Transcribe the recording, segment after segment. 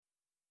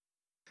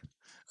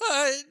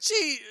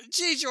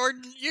Gee,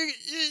 Jordan, you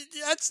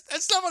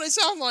that's not what I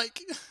sound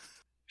like.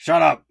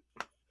 Shut up.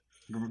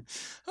 Give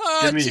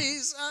me.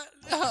 Jeez.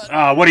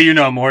 What do you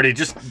know, Morty?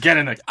 Just get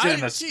in the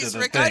Jeez, the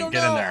Rick, thing. I don't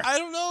Get know. in there. I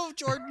don't know,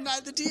 Jordan.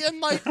 The DM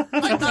might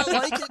not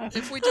like it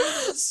if we do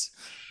this.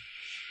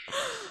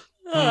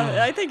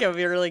 I think it would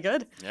be really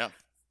good. Yeah.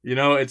 You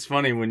know, it's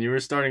funny when you were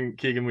starting,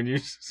 Keegan, when you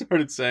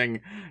started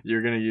saying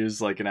you're gonna use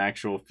like an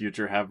actual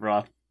future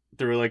Hevroth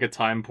through like a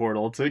time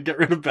portal to get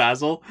rid of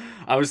Basil,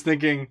 I was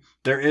thinking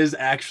there is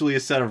actually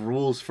a set of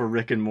rules for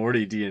Rick and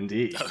Morty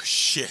D&D. Oh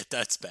shit,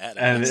 that's bad.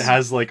 And it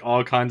has like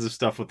all kinds of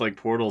stuff with like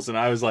portals, and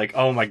I was like,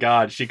 oh my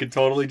god, she could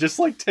totally just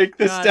like take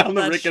this down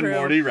the Rick and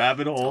Morty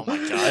rabbit hole. Oh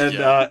my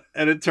god,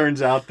 and it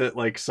turns out that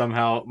like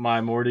somehow my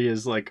Morty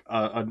is like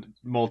a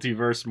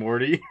multiverse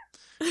Morty.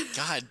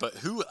 God, but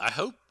I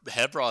hope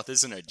Hebroth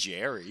isn't a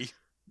Jerry.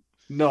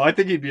 No, I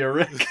think he'd be a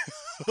Rick.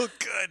 Oh,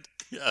 good.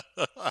 Yeah.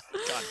 God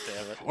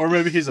damn it. Or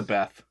maybe he's a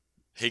Beth.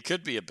 He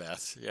could be a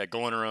Beth. Yeah,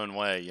 going her own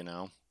way, you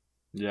know.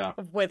 Yeah.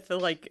 With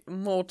like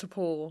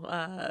multiple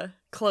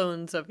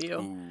clones of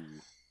you. Ooh.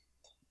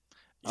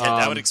 Yeah,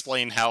 that would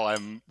explain how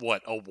I'm,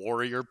 a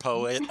warrior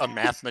poet, a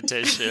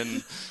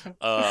mathematician,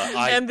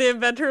 and the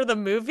inventor of the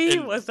movie?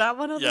 Was that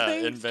one of the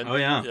things? Oh,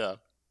 yeah. Yeah.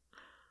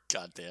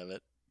 God damn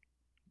it.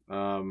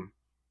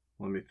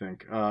 Let me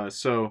think.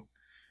 So,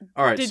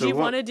 all right. Did you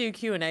want to do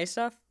Q&A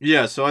stuff?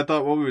 Yeah, so I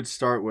thought what we would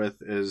start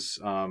with is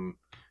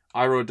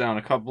I wrote down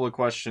a couple of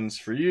questions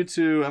for you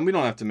two, and we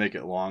don't have to make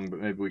it long, but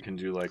maybe we can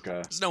do like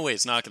a... There's no way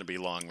it's not going to be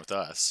long with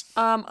us.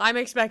 I'm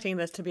expecting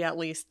this to be at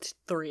least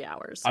 3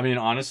 hours. I mean,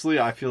 honestly,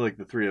 I feel like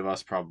the three of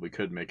us probably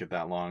could make it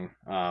that long,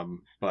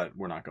 but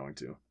we're not going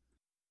to.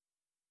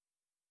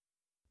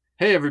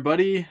 Hey,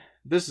 everybody.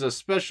 This is a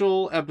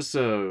special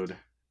episode.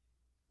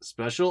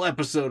 Special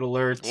episode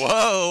alert.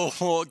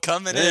 Whoa,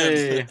 coming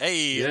in.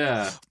 Hey.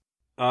 Yeah.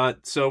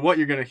 So what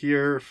you're going to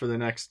hear for the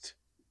next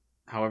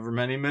however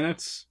many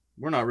minutes,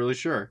 we're not really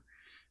sure,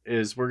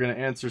 is we're going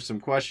to answer some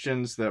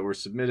questions that were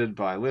submitted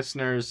by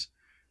listeners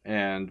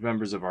and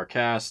members of our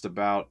cast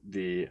about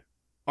the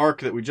arc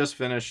that we just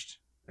finished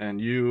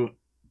and you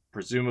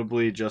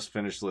presumably just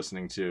finished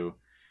listening to,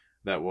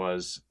 that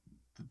was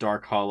the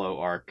Dark Hollow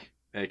arc,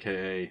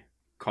 aka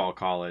Call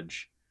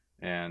College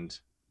and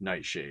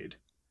Nightshade.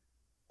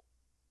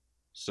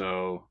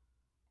 So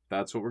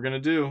that's what we're going to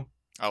do.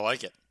 I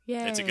like it.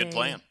 Yay. It's a good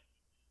plan.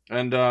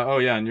 And,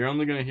 and you're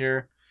only going to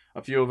hear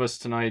a few of us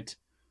tonight.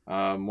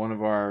 One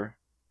of our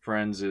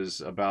friends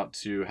is about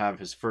to have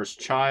his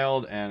first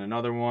child, and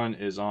another one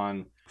is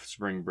on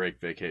spring break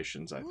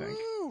vacations, I think.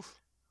 Woo!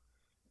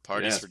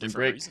 Parties for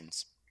different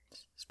reasons.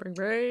 Spring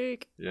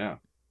break. Yeah.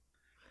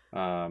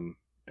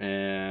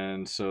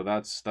 And so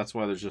that's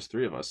why there's just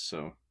three of us,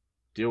 so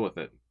deal with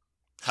it.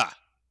 Ha!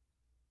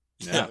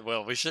 Yeah.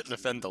 Well, we shouldn't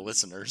offend the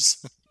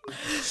listeners.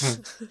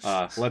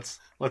 Let's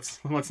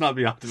not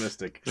be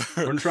optimistic.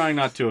 We're trying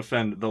not to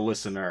offend the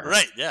listener.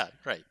 Right, yeah.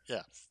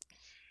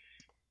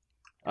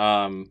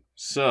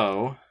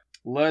 So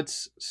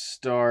let's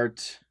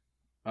start.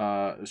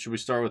 Should we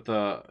start with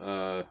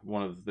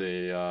one of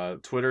the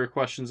Twitter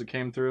questions that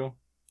came through?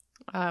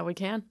 We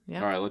can,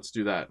 yeah. All right, let's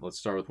do that. Let's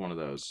start with one of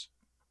those.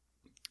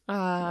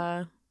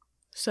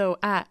 So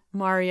at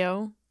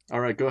Mario. All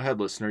right, go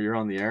ahead, listener. You're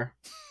on the air.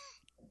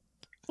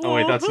 Oh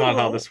wait, that's not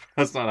how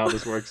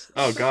this works.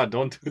 Oh God,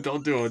 don't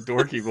do a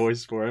dorky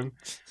voice for him.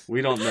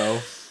 We don't know.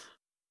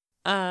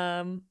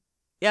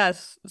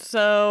 Yes.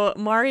 So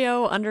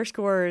Mario _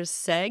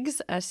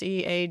 Segs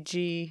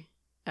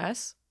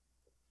SEAGS.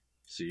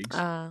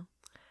 Siegs.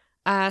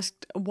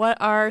 Asked, what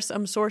are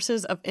some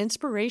sources of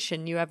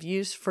inspiration you have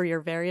used for your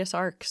various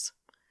arcs?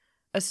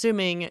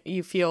 Assuming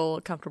you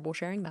feel comfortable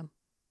sharing them.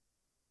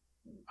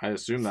 I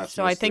assume that's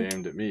mostly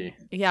aimed at me.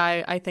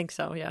 Yeah, I think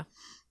so, yeah.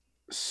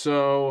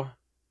 So,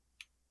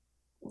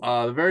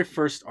 the very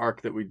first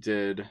arc that we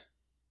did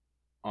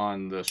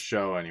on the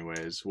show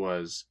anyways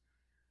was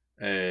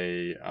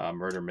a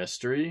murder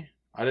mystery.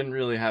 I didn't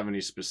really have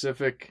any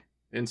specific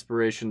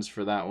inspirations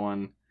for that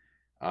one.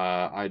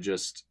 I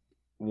just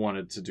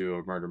wanted to do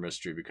a murder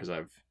mystery because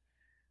I've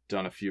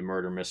done a few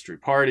murder mystery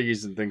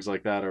parties and things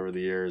like that over the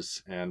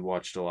years and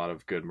watched a lot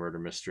of good murder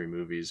mystery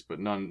movies, but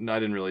I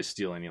didn't really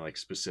steal any like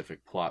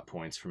specific plot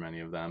points from any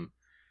of them.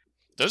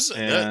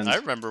 I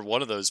remember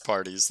one of those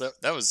parties.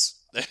 That was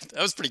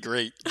pretty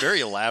great. Very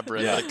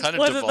elaborate. Yeah. It kind of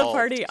was devolved. it the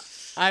party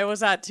I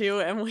was at too,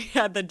 and we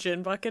had the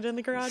gin bucket in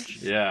the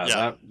garage?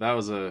 Yeah. That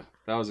was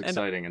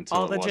exciting until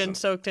all the wasn't. gin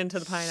soaked into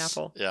the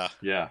pineapple.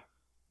 Yeah.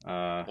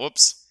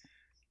 Whoops.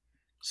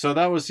 So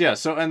that was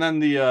So and then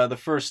the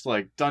first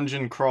like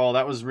dungeon crawl,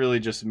 that was really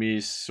just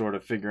me sort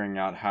of figuring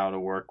out how to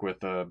work with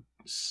the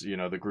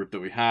group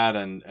that we had,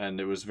 and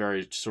it was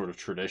very sort of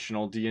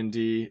traditional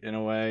D&D in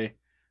a way.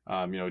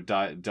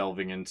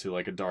 Delving into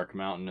like a dark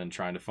mountain and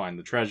trying to find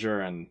the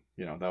treasure, and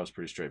that was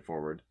pretty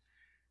straightforward.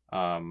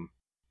 So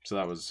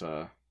that was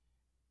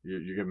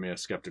you're giving me a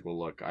skeptical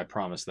look. I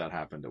promise that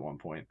happened at one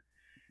point.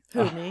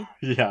 Who, me?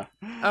 Yeah.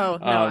 Oh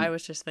no, I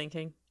was just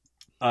thinking.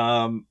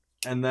 And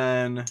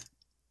then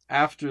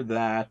after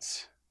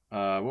that,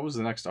 what was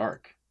the next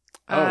arc?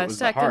 Oh, it was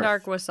the second Hearth.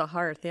 arc was the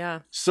Hearth, yeah.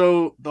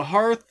 So the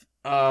Hearth,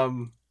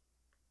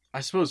 I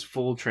suppose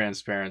full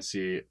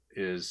transparency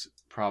is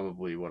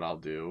probably what I'll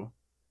do.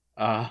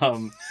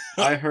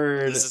 I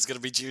heard. This is gonna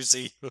be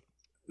juicy.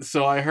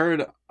 So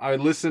I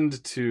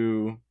listened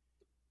to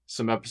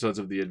some episodes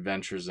of the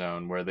Adventure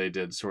Zone where they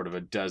did sort of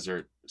a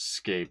desert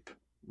scape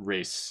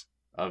race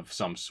of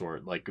some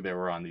sort. Like they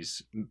were on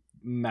these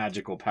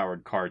magical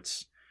powered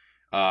carts,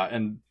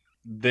 and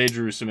they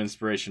drew some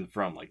inspiration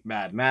from like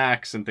Mad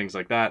Max and things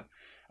like that.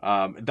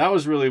 That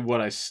was really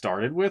what I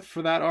started with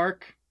for that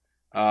arc.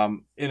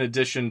 In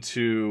addition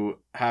to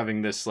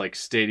having this like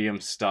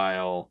stadium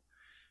style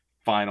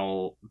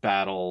final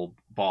battle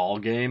ball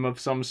game of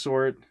some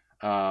sort.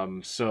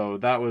 So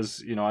that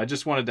was, I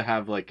just wanted to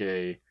have like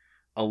a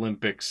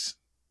Olympics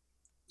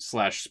 /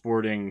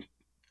 sporting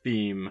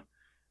theme.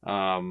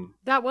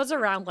 That was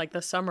around like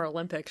the Summer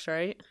Olympics,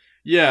 right?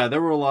 Yeah,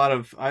 there were a lot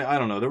of, I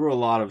don't know, there were a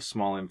lot of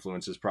small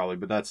influences probably,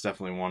 but that's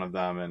definitely one of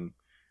them.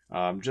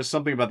 And just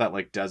something about that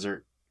like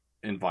desert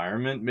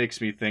environment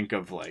makes me think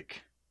of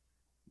like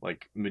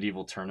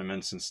medieval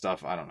tournaments and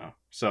stuff. I don't know.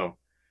 So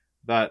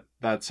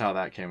that's how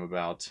that came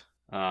about.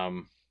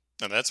 And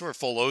that's where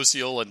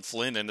Folosiel and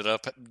Flynn ended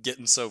up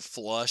getting so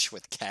flush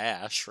with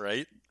cash,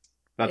 right?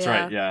 That's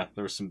Yeah. right. Yeah,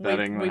 there was some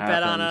betting. We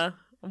bet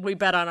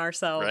on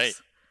ourselves. Right.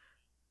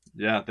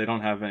 Yeah, they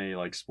don't have any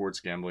like sports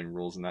gambling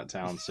rules in that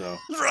town, so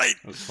Right.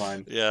 it was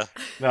fine. Yeah.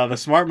 Now the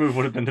smart move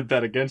would have been to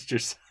bet against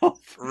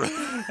yourself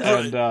Right.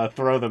 and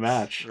throw the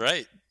match.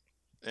 Right.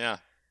 Yeah.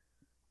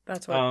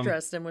 That's what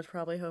Dresden was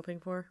probably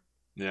hoping for.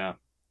 Yeah.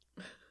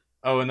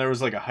 Oh, and there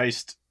was like a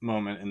heist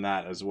moment in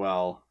that as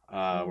well,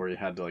 where you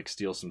had to like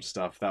steal some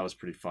stuff. That was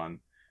pretty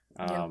fun.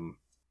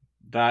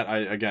 That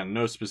again,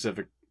 no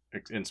specific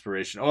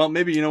inspiration. Well,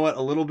 maybe you know what?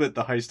 A little bit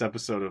the heist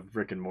episode of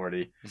Rick and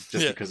Morty,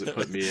 just because it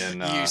put me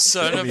in. You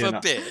son of a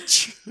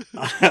bitch.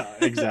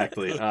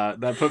 Exactly.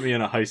 That put me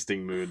in a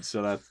heisting mood.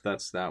 So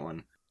that's that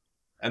one.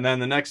 And then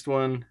the next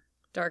one,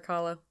 Dark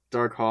Hollow.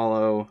 Dark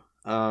Hollow.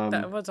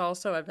 That was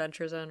also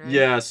Adventure Zone, right?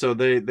 Yeah, so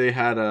they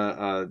had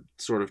a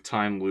sort of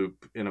time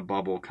loop in a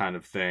bubble kind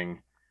of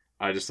thing.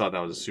 I just thought that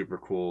was a super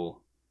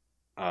cool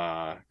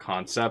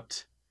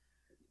concept.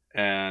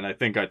 And I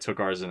think I took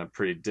ours in a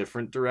pretty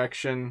different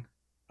direction.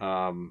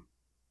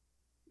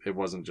 It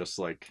wasn't just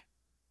like...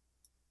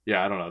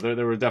 Yeah, I don't know.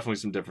 There were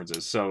definitely some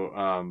differences.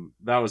 So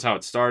that was how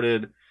it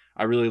started.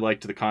 I really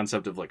liked the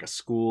concept of like a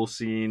school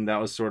scene. That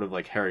was sort of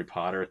like Harry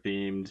Potter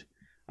themed.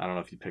 I don't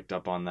know if you picked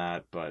up on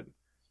that, but...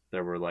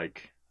 There were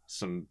like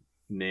some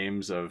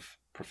names of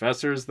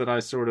professors that I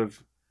sort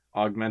of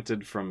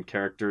augmented from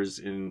characters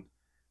in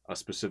a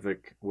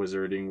specific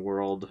wizarding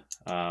world.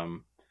 Wait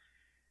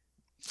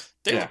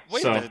a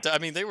minute. I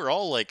mean, they were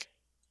all like,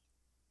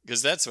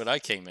 because that's when I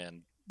came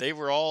in. They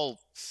were all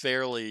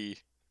fairly,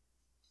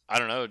 I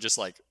don't know, just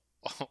like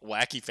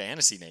wacky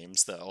fantasy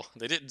names, though.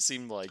 They didn't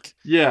seem like.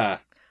 Yeah.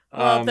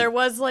 Well, there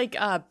was like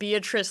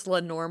Beatrice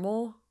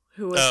LeNormand,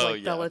 who was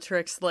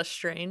Bellatrix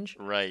Lestrange.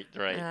 Right.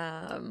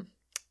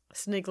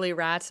 Sniggly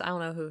Rats. I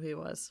don't know who he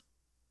was.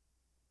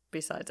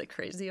 Besides a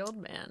crazy old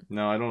man.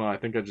 No, I don't know. I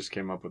think I just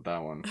came up with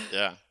that one.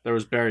 Yeah. There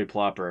was Barry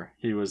Plopper.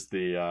 He was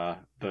the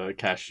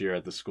cashier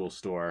at the school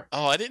store.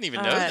 Oh, I didn't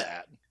even know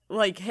that.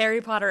 Like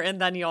Harry Potter,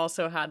 and then you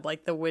also had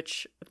like the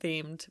witch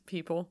themed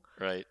people.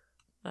 Right.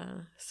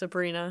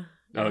 Sabrina.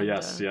 Oh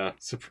yes, yeah.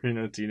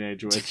 Sabrina,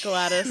 Teenage Witch.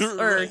 Gladys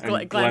or and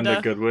Glenda.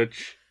 Glenda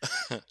Goodwitch.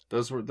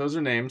 Those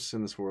are names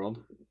in this world.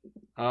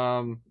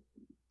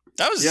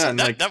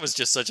 That was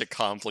just such a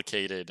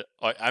complicated.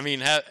 I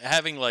mean,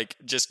 having like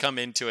just come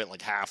into it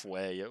like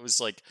halfway, it was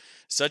like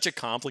such a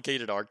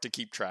complicated arc to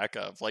keep track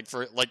of. Like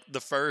for like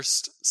the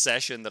first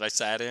session that I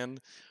sat in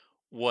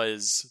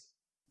was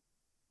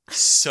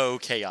so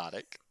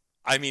chaotic.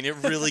 I mean, it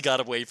really got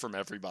away from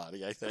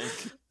everybody, I think.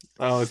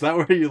 Oh, is that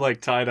where you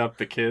like tied up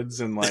the kids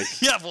and like?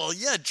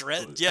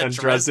 And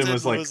Dresden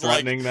was like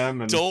threatening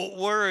them and don't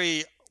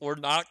worry. We're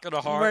not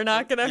gonna harm. We're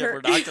not gonna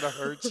hurt. We're not gonna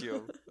hurt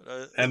you.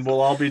 And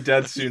we'll all be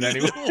dead soon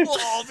anyway. We'll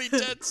all be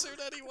dead soon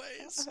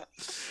anyways.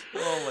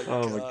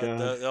 Oh my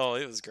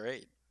god. It was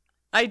great.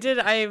 I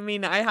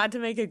had to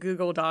make a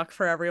Google Doc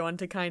for everyone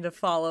to kind of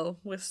follow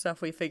with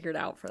stuff we figured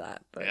out for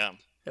that. But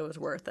it was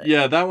worth it.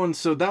 Yeah, that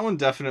one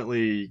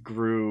definitely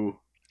grew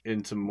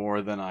into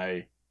more than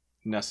I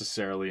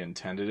necessarily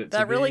intended it to be.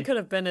 That really could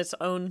have been its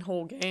own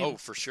whole game. Oh,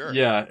 for sure.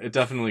 Yeah, it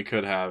definitely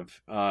could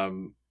have.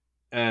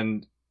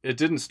 And it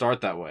didn't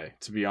start that way,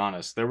 to be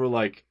honest. There were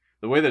like,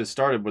 the way that it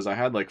started was I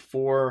had like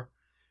 4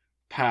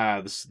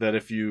 paths that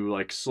if you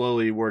like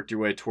slowly worked your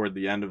way toward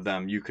the end of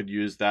them, you could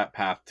use that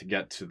path to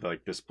get to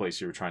like this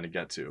place you were trying to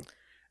get to.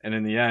 And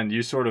in the end,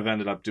 you sort of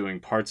ended up doing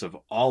parts of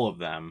all of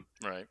them.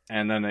 Right.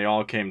 And then they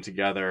all came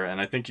together.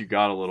 And I think you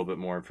got a little bit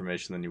more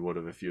information than you would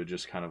have if you had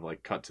just kind of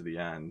like cut to the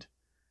end.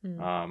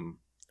 I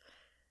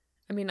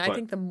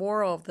think the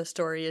moral of the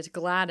story is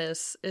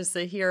Gladys is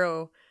the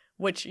hero,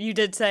 which you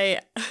did say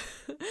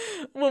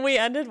when we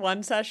ended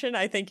one session,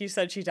 I think you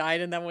said she died.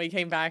 And then when we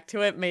came back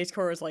to it, Maze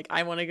Core was like,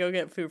 I want to go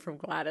get food from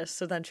Gladys.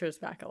 So then she was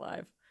back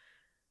alive.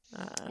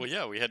 Well,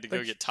 yeah, we had to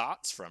go get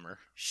tots from her.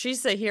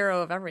 She's the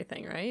hero of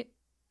everything, right?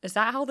 Is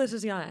that how this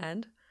is gonna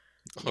end?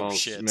 Oh, well,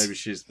 shit. Maybe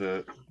she's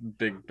the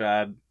big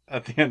bad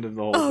at the end of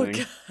the whole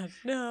thing. Oh,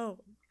 God,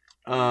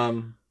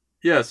 no.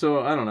 Yeah,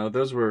 so I don't know.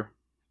 Those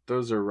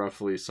are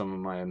roughly some of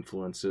my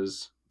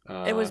influences.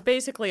 It was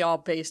basically all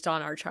based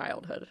on our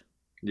childhood.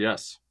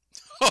 Yes.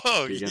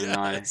 Oh, Keegan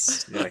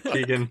yes. and I.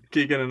 Yeah,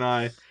 Keegan and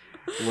I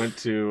went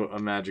to a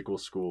magical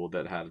school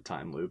that had a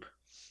time loop.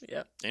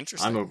 Yeah.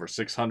 Interesting. I'm over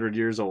 600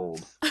 years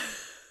old.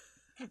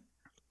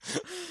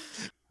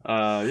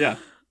 Yeah.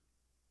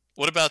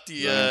 What about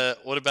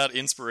what about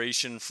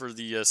inspiration for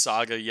the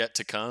saga yet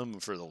to come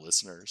for the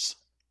listeners?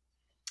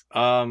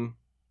 Boy,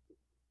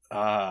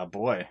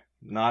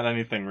 not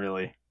anything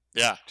really.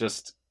 Yeah.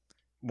 Just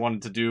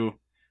wanted to do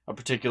a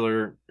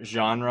particular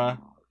genre,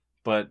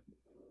 but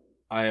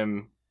I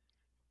am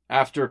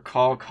after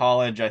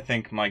college. I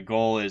think my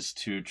goal is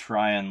to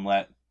try and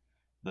let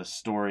the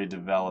story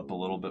develop a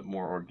little bit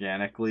more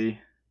organically,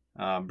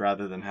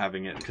 rather than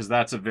having it, because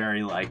that's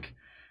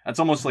that's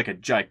almost like a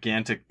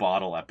gigantic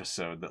bottle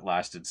episode that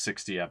lasted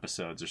 60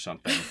 episodes or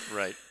something.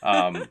 Right.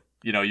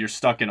 You're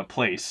stuck in a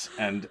place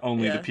and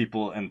only Yeah. the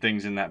people and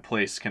things in that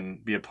place can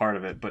be a part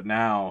of it. But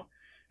now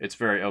it's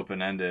very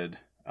open-ended.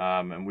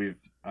 And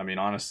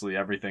honestly,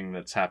 everything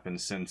that's happened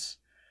since,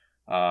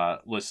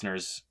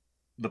 listeners,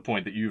 the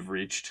point that you've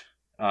reached,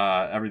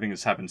 everything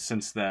that's happened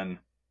since then,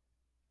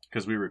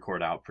 because we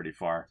record out pretty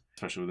far,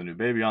 especially with a new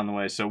baby on the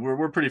way. So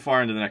we're pretty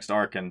far into the next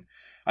arc, and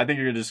I think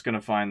you're just going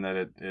to find that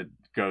it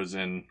goes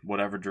in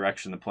whatever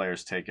direction the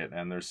players take it,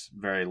 and there's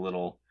very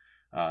little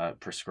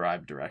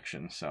prescribed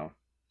direction. So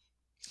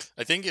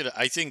I think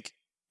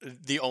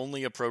the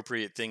only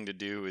appropriate thing to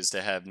do is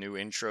to have new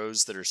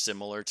intros that are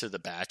similar to The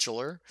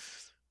Bachelor,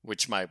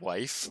 which my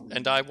wife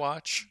and I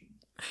watch.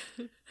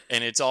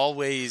 And it's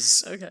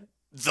always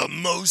the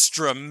most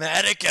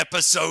dramatic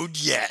episode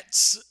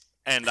yet.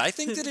 And I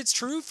think that it's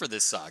true for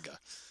this saga.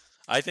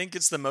 I think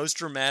it's the most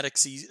dramatic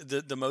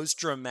the most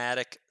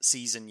dramatic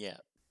season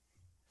yet.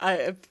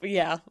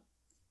 Yeah.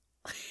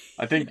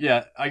 I think,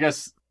 yeah, I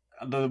guess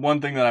the one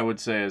thing that I would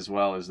say as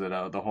well is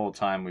that the whole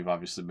time we've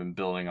obviously been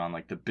building on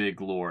like the big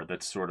lore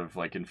that's sort of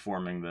like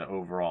informing the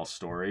overall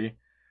story.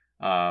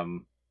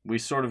 We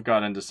sort of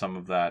got into some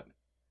of that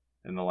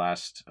in the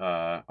last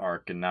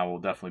arc, and now we'll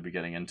definitely be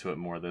getting into it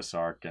more this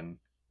arc, and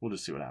we'll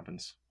just see what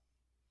happens.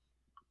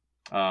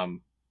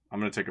 I'm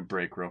going to take a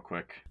break real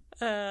quick.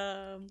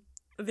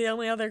 The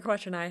only other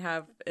question I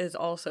have is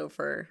also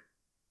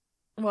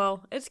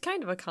it's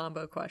kind of a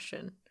combo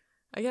question.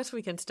 I guess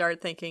we can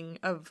start thinking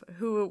of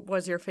who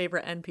was your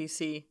favorite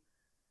NPC.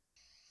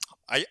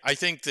 I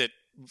think that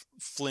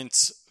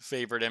Flint's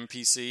favorite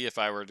NPC, if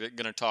I were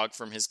going to talk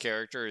from his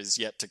character, is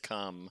yet to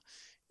come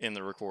in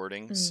the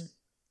recordings.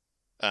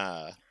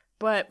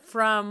 But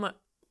from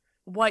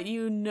what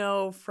you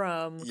know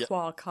from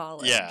Qual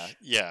College.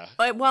 Yeah.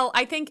 Well,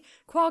 I think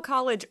Qual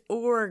College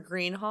or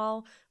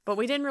Greenhall, but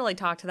we didn't really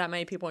talk to that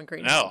many people in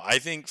Greenhall. No, I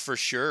think for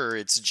sure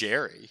it's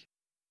Jerry.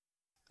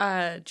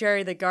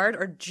 Jerry the guard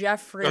or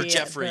Jeffrey? Or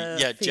Jeffrey,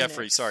 Phoenix?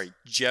 Jeffrey. Sorry,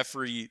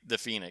 Jeffrey the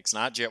Phoenix,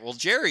 not Jerry. Well,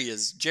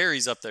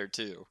 Jerry's up there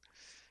too.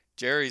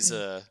 Jerry's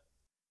a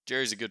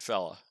good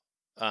fella.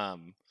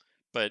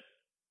 But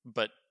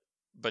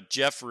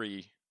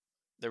Jeffrey,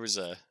 there was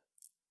a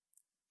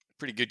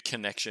pretty good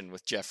connection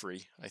with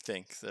Jeffrey. I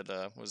think that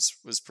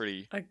was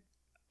pretty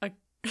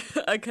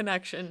a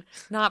connection,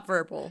 not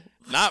verbal.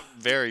 Not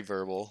very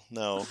verbal.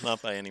 No,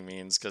 not by any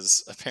means,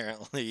 because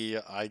apparently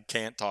I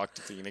can't talk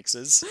to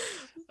phoenixes.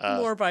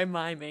 More by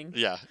miming.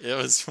 Yeah, it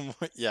was.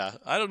 Yeah,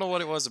 I don't know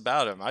what it was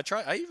about him. I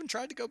even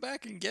tried to go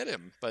back and get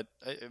him, but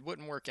it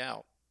wouldn't work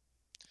out.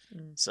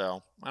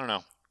 So I don't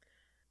know.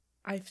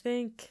 I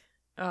think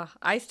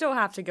I still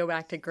have to go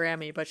back to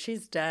Grammy, but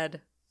she's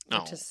dead,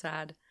 which is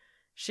sad.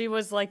 She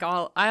was like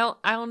all I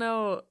don't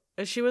know.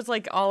 She was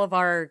like all of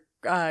our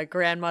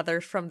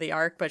grandmothers from the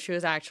arc, but she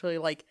was actually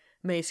like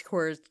Mace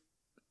Core's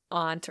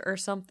aunt or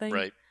something.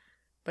 Right.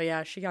 But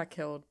yeah, she got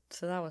killed,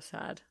 so that was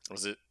sad.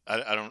 Was it?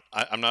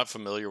 I'm not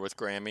familiar with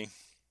Grammy.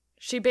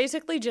 She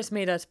basically just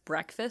made us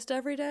breakfast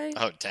every day.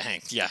 Oh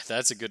dang! Yeah,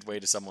 that's a good way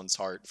to someone's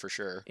heart for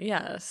sure.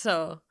 Yeah.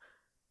 So,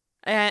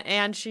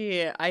 and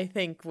she, I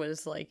think,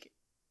 was like,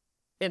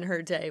 in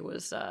her day,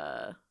 was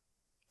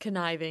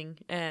conniving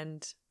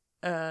and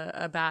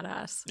a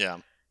badass. Yeah.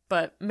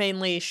 But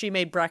mainly, she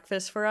made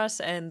breakfast for us,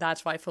 and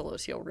that's why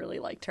Felicio really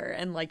liked her.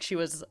 And like, she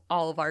was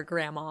all of our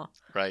grandma.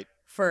 Right.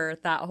 For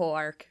that whole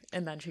arc,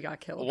 and then she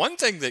got killed. One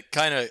thing that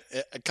kind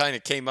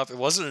of came up, it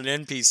wasn't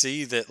an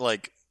NPC that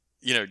like,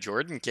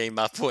 Jordan came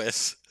up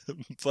with,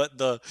 but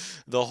the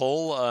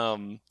whole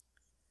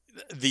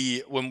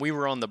when we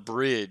were on the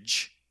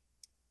bridge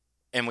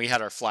and we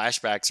had our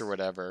flashbacks or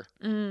whatever,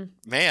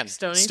 man,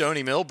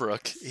 Stony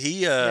Millbrook,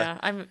 he's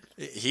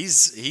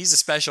a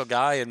special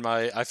guy in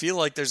I feel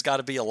like there's got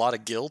to be a lot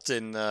of guilt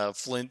in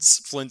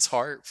Flint's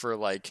heart for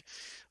like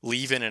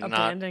leaving and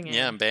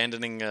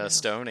abandoning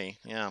Stony.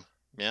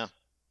 Yeah.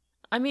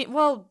 I mean,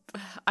 well,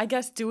 I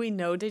guess, do we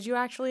know, did you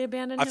actually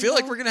abandon him? I feel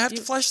like we're going to have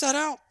to flesh that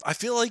out. I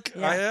feel like,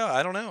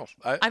 I don't know.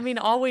 I mean,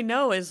 all we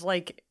know is,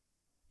 like,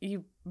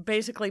 you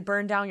basically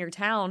burned down your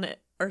town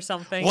or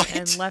something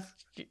and left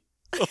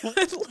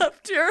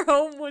your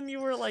home when you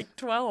were, like,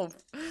 12.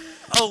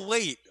 Oh,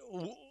 wait.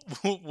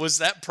 Was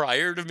that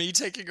prior to me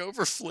taking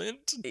over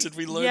Flint? Did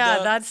we learn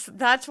that? Yeah,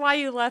 that's why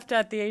you left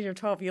at the age of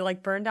 12. You,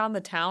 like, burned down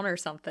the town or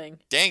something.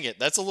 Dang it.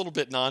 That's a little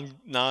bit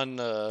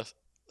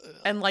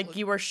and, like,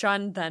 you were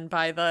shunned then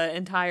by the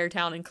entire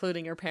town,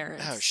 including your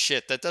parents. Oh,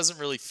 shit. That doesn't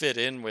really fit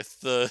in with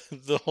the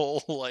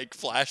whole, like,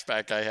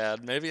 flashback I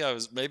had. Maybe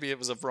it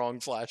was a wrong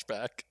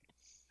flashback.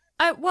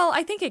 Well,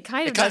 I think it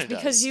kind of does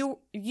because you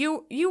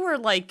were,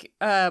 like,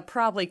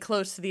 probably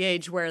close to the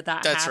age where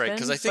that happened. That's right,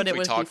 because I think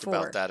we talked before.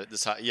 about that at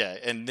this time. Yeah,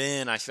 and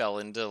then I fell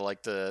into,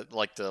 like the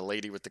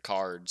lady with the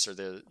cards or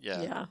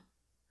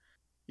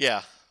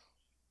Yeah.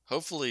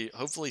 Hopefully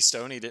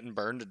Stoney didn't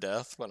burn to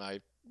death when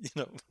I,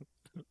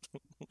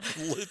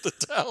 lit the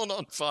town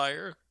on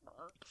fire.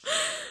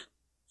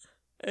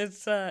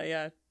 It's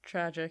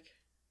tragic.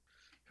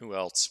 Who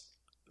else?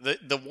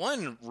 The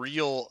one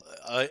real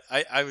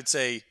I would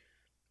say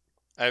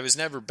I was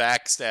never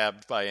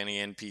backstabbed by any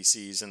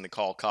NPCs in the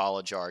Call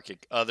College arc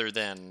other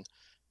than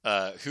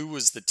who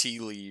was the tea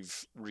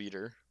leaf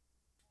reader?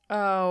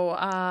 Oh,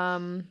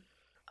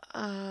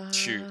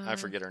 shoot, I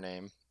forget her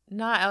name.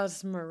 Not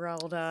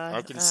Esmeralda.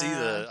 I can see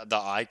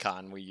the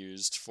icon we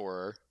used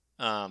for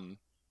her.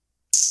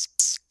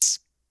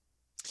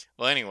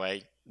 Well,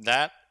 anyway,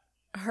 that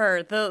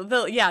her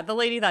the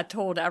lady that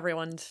told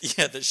everyone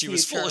that she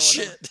was full of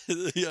shit.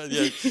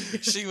 yeah.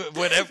 She would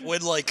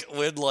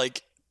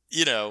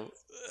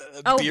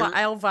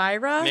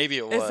Elvira, maybe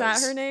it was. Is that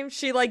her name?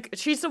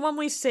 She's the one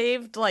we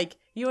saved. Like,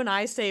 you and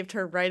I saved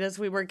her right as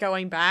we were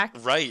going back.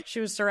 Right. She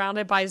was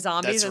surrounded by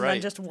zombies That's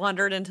then just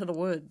wandered into the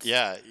woods.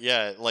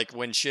 Yeah. Like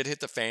when shit hit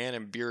the fan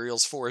and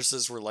Burial's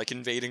forces were like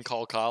invading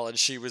Call College,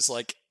 she was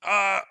like,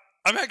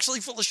 I'm actually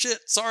full of shit.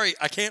 Sorry,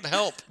 I can't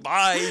help.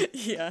 Bye.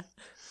 Yeah.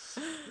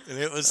 And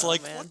it was man.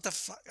 What the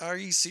fuck? Are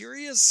you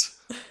serious?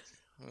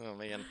 Oh,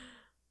 man.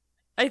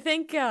 I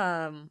think,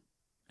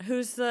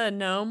 who's the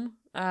gnome?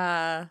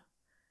 Not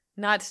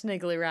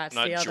Sniggly Rats,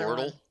 not the other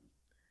Jordal?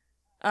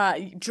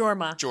 one.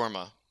 Jorma.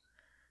 Jorma.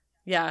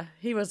 Yeah,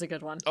 he was a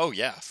good one. Oh,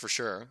 yeah, for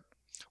sure.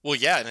 Well,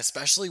 yeah, and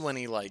especially when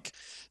he, like,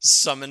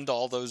 summoned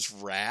all those it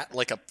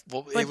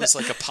was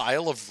like a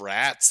pile of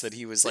rats that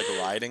he was, like,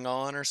 riding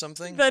on or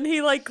something. Then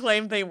he, like,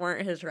 claimed they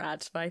weren't his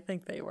rats, but I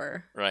think they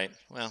were. Right.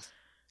 Well,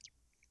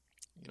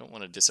 you don't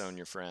want to disown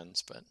your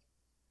friends, but...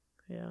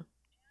 Yeah.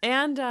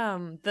 And,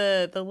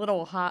 the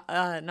little,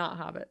 not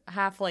hobbit,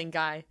 halfling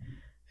guy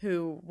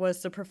who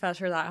was the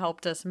professor that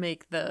helped us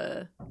make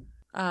the,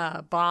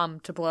 bomb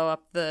to blow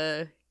up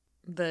the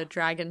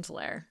dragon's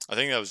lair. I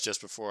think that was just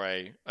before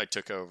I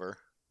took over.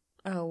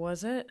 Oh,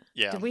 was it?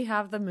 Yeah. Did we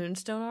have the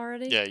moonstone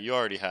already? Yeah, you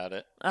already had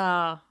it.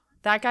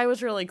 That guy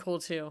was really cool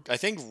too. I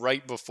think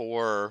right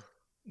before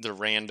the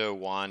rando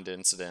wand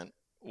incident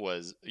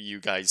was you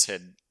guys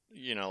had,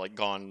 like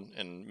gone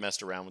and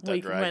messed around with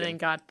that dragon. We went and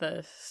got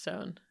the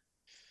stone.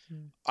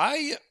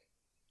 I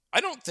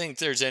don't think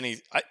there's any...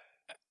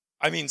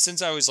 I mean,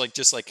 since I was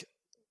just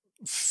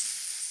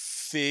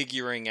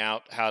figuring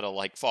out how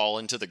to fall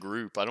into the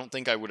group, I don't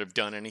think I would have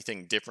done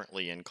anything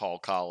differently in Call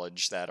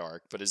College that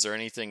arc. But is there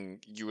anything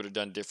you would have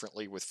done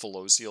differently with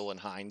Felocial in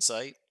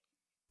hindsight?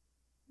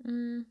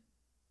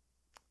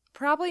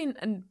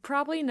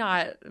 Probably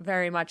not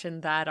very much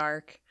in that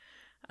arc.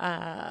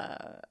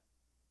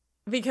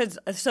 Because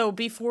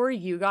before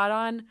you got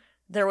on,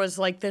 there was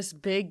this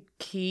big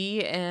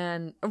key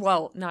and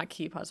not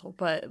key puzzle,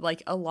 but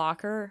a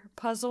locker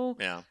puzzle.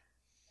 Yeah.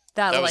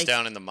 That was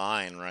down in the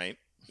mine, right?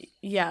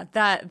 Yeah,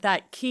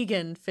 that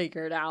Keegan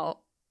figured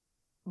out.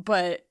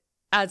 But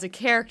as a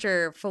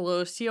character,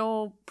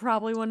 Felocial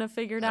probably wouldn't have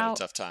figured out. I had a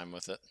tough time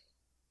with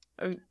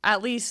it.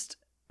 At least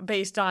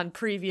based on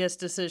previous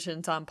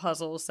decisions on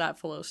puzzles that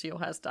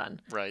Felocial has done.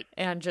 Right.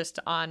 And just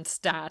on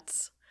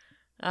stats.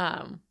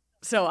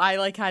 So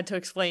I had to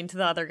explain to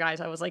the other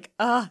guys. I was like,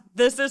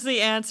 this is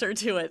the answer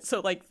to it.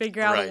 So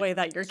figure out a way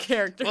that your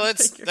character. Well,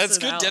 that's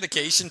good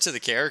dedication to the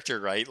character,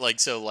 right? In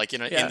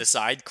the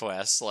side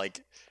quests,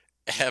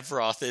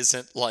 Evroth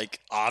isn't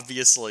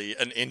obviously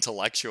an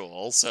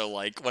intellectual. So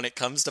when it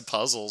comes to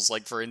puzzles,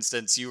 for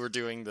instance, you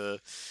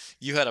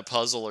had a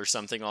puzzle or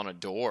something on a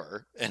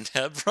door, and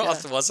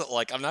Evroth wasn't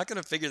I'm not going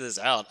to figure this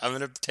out. I'm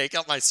going to take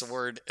out my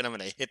sword and I'm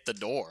going to hit the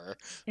door.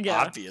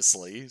 Yeah.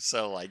 Obviously.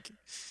 So I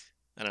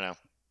don't know.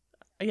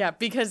 Yeah,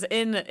 because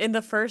in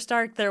the first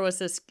arc there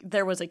was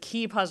a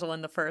key puzzle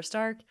in the first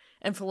arc,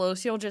 and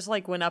Felocial just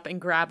went up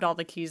and grabbed all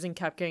the keys and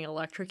kept getting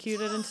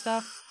electrocuted and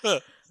stuff.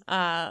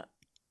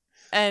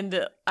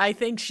 And I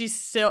think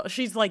she's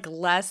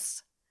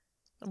less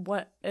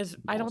impulsive.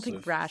 I don't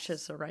think rash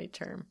is the right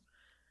term.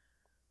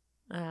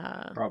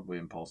 Probably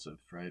impulsive,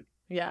 right?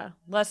 Yeah,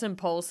 less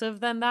impulsive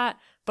than that,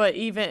 but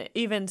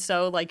even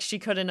so, she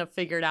couldn't have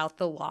figured out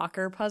the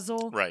locker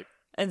puzzle. Right.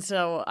 And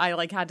so I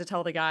had to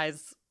tell the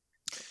guys,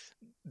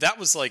 that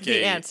was like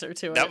the answer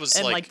to that it, was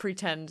and like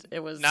pretend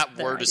it was not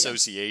their word idea.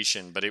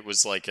 association, but it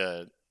was like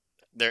a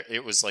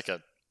it was like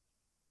a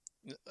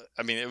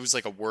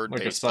word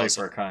like based a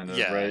cipher kind of,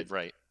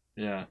 right?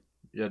 Yeah,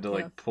 you had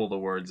to pull the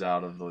words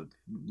out of the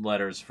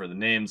letters for the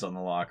names on the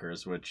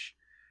lockers, which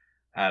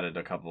added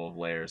a couple of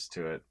layers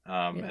to it.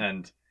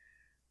 And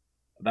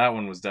that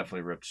one was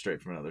definitely ripped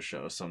straight from another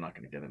show, so I'm not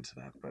going to get into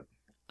that. But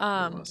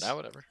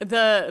whatever.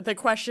 The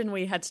question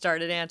we had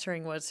started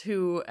answering was,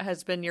 who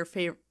has been your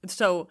favorite?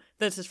 So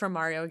this is from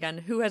Mario again.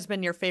 Who has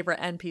been your favorite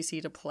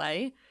NPC to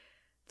play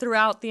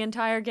throughout the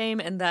entire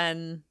game, and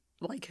then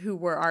like who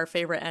were our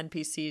favorite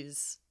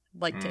NPCs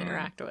to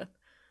interact with?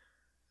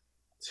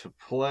 To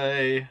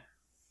play,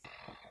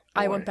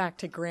 I went back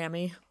to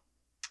Grammy.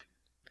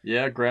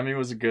 Yeah, Grammy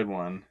was a good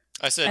one.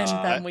 I said,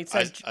 then we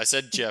said I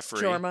said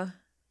Jeffrey. Jorma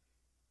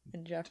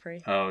and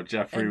Jeffrey. Oh,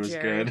 Jeffrey was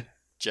Jerry. good.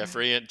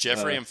 Jeffrey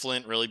and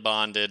Flint really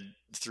bonded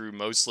through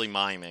mostly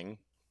miming.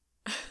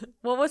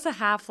 What was the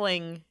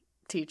halfling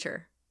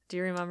teacher? Do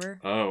you remember?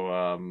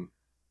 Oh,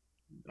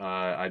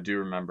 I do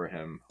remember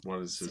him. What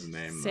is his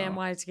name?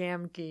 Samwise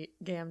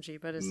Gamgee,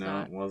 but it's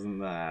not. No, it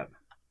wasn't that.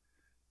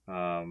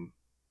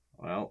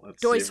 Well,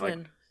 let's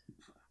Doiswin.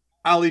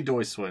 Ali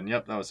Doiswin.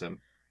 Yep, that was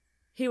him.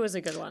 He was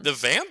a good one. The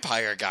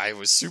vampire guy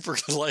was super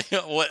good. Like,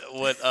 what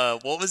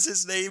was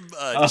his name?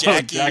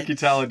 Jackie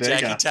Talladega.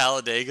 Jackie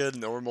Talladega,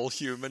 normal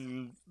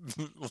human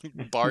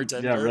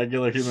bartender. Yeah,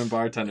 regular human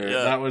bartender.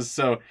 Yeah.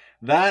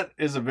 That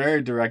is a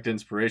very direct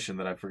inspiration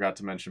that I forgot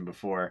to mention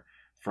before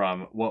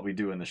from What We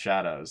Do in the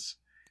Shadows,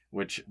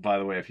 which, by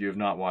the way, if you have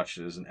not watched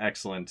it, is an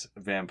excellent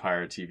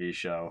vampire TV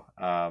show.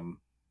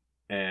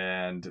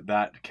 And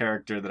that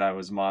character that I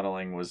was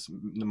modeling was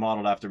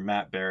modeled after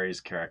Matt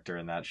Berry's character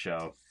in that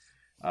show.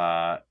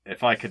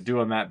 If I could do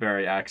a Matt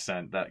Berry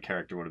accent, that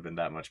character would have been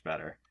that much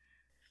better.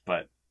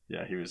 But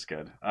yeah, he was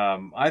good.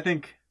 I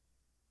think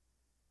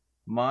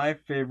my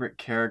favorite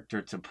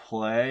character to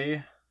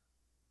play,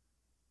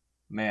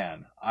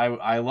 man,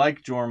 I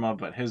like Jorma,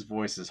 but his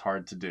voice is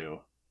hard to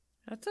do.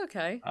 That's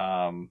okay.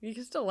 You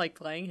can still like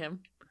playing him.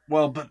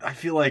 Well, but I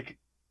feel like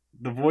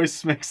the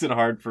voice makes it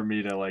hard for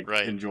me to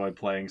enjoy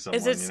playing someone.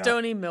 Is it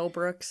Stoney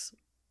Millbrooks?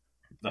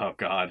 Oh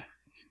God.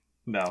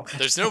 No.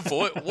 There's no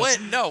voice.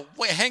 What? No.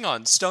 Wait. Hang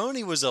on.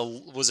 Stoney was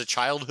a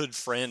childhood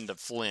friend of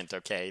Flint.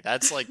 Okay,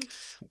 that's.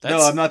 No,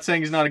 I'm not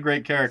saying he's not a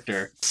great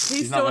character.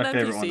 He's not my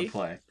favorite NPC. one to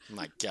play.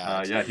 My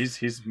God. Yeah,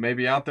 he's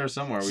maybe out there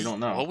somewhere. We don't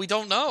know. Well, we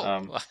don't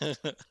know.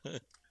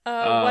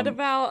 What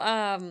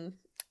about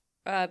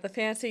the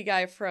fancy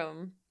guy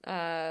from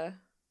the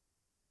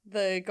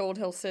Gold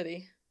Hill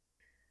City?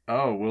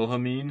 Oh,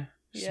 Wilhelmine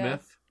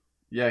Smith.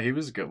 Yeah, he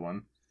was a good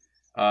one.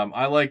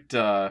 I liked.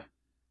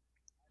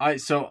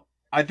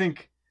 I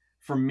think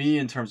for me,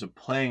 in terms of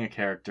playing a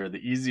character, the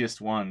easiest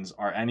ones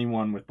are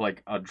anyone with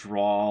like a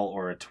drawl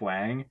or a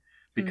twang,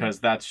 because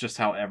that's just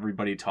how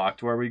everybody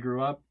talked where we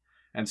grew up.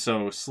 And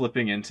so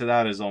slipping into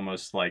that is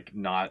almost like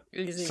not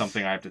easy.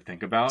 Something I have to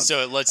think about.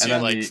 So it lets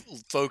you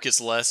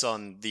focus less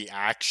on the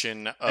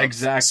action of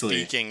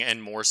speaking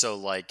and more so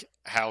like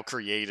how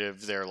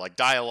creative their like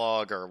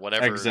dialogue or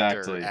whatever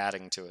they're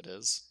adding to it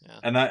is. Yeah.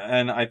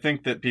 And I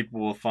think that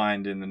people will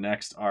find in the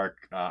next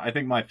arc. I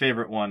think my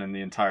favorite one in the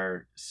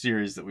entire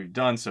series that we've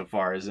done so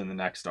far is in the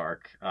next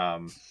arc.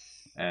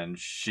 And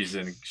she's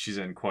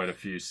in quite a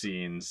few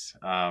scenes.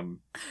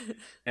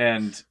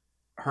 And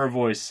her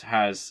voice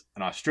has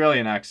an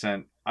Australian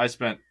accent. I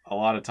spent a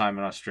lot of time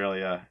in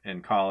Australia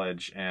in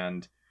college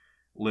and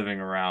living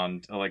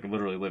around, like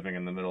literally living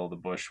in the middle of the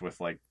bush with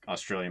like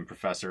Australian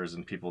professors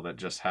and people that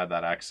just had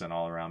that accent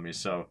all around me.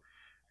 So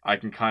I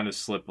can kind of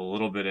slip a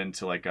little bit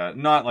into like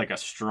not like a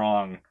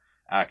strong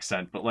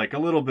accent, but like a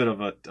little bit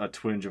of a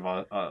twinge of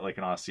like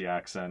an Aussie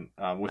accent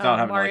without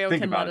having to like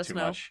think about it too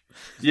much.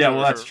 Yeah,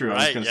 well, that's true.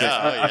 I was gonna say,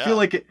 I feel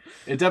like it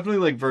definitely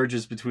like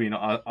verges between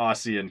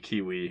Aussie and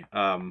Kiwi,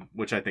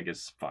 which I think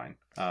is fine.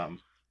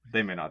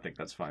 They may not think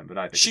that's fine, but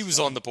I think she was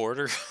fine. On the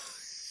border.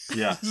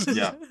 Yeah.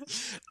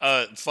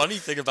 Funny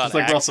thing about it's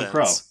like accents,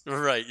 Russell Crowe.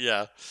 Right?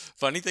 Yeah.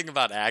 Funny thing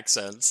about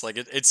accents, like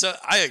I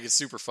think it's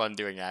super fun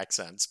doing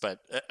accents. But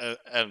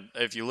and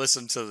if you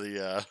listen to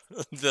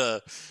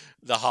the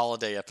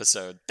holiday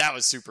episode, that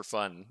was super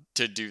fun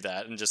to do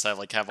that and just have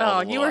all the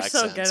little you were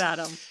accents. so good at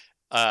them.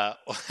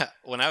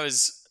 When I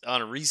was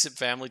on a recent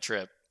family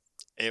trip,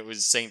 it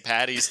was St.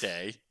 Paddy's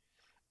Day,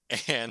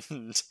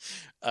 and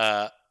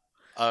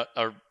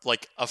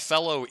a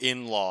fellow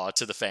in-law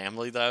to the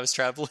family that I was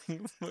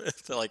traveling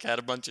with, like had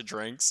a bunch of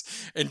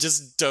drinks and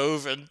just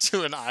dove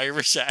into an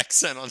Irish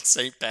accent on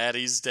St.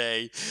 Paddy's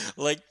Day,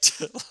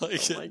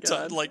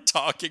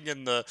 talking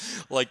in the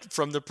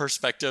from the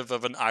perspective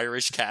of an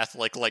Irish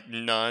Catholic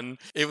nun.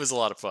 It was a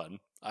lot of fun.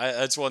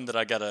 That's one that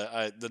I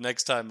gotta. The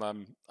next time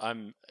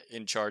I'm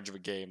in charge of a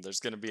game,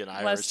 there's gonna be an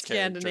Irish less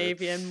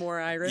Scandinavian,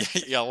 more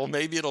Irish. Yeah, well,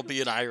 maybe it'll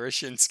be an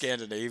Irish in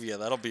Scandinavia.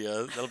 That'll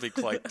be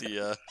quite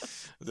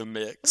the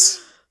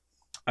mix.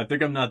 I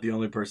think I'm not the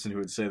only person who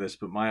would say this,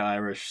 but my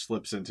Irish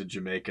slips into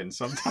Jamaican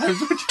sometimes,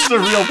 which is a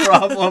real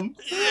problem.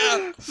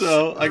 Yeah.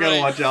 So I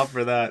gotta watch out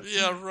for that.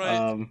 Yeah,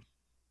 right.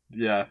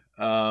 Yeah.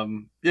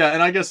 Yeah,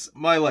 and I guess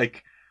my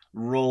like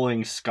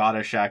rolling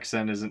Scottish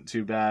accent isn't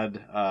too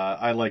bad.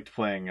 I liked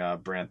playing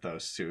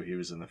Branthos too. He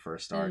was in the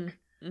first arc.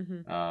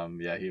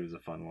 Mm-hmm. Yeah, he was a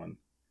fun one.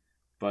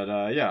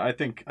 But yeah, I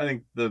think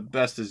the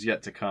best is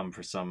yet to come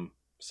for some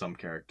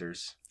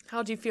characters.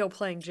 How do you feel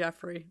playing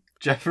Jeffrey?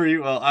 Jeffrey,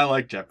 well, I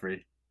like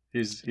Jeffrey.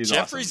 He's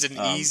Jeffrey's awesome.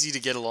 an easy to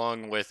get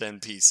along with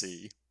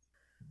NPC.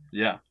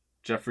 Yeah,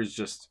 Jeffrey's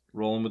just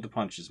rolling with the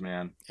punches,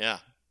 man. Yeah.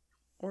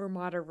 Or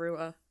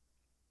Madarua.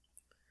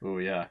 Oh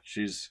yeah,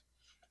 she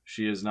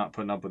is not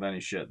putting up with any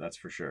shit. That's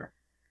for sure.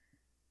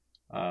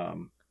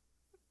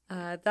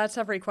 That's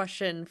every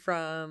question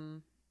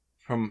from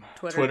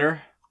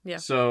Twitter. Yeah.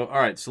 So all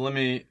right, so let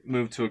me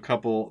move to a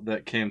couple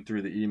that came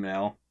through the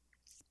email.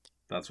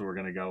 That's what we're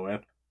gonna go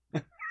with.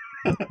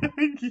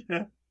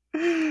 Yeah.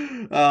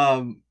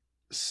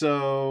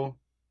 So,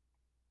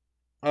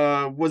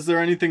 was there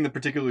anything that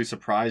particularly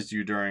surprised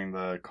you during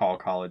the Call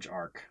College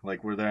arc?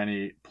 Like, were there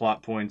any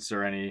plot points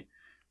or any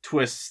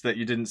twists that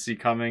you didn't see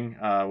coming?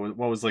 What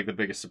was like the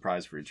biggest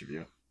surprise for each of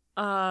you?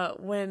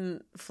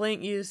 When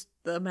Flint used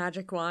the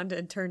magic wand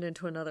and turned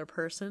into another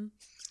person.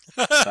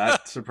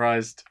 That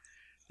surprised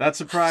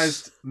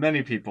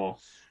many people.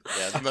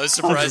 Yeah, the most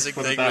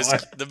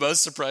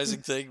surprising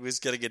thing was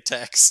getting a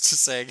text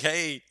saying,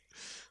 "Hey,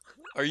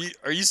 are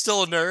you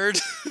still a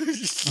nerd?"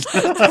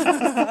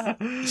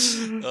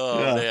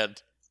 Oh man.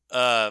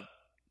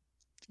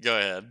 Go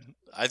ahead.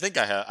 I think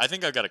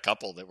I've got a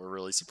couple that were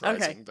really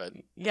surprising. Okay. But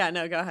yeah,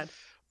 no, go ahead.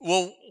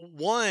 Well,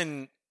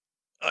 one,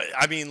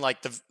 I mean,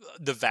 like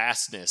the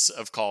vastness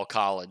of Call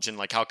College and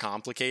like how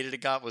complicated it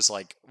got was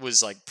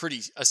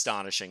pretty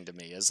astonishing to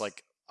me as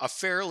like a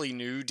fairly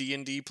new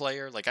D&D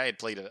player. Like I had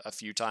played a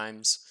few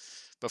times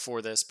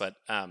before this, but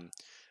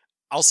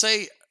I'll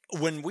say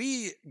when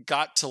we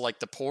got to like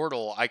the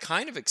portal, I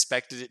kind of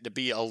expected it to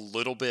be a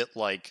little bit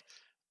like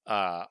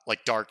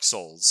Dark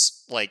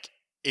Souls. Like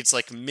it's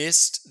like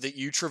mist that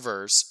you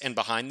traverse, and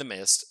behind the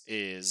mist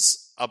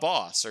is a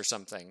boss or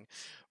something.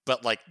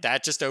 But like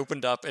that just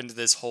opened up into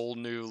this whole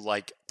new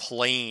like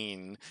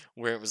plane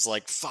where it was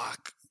like,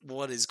 fuck,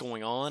 what is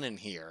going on in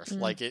here?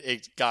 Like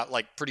it got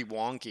like pretty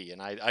wonky,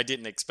 and I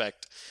didn't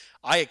expect.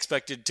 I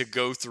expected to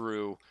go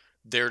through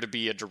there to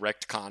be a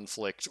direct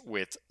conflict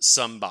with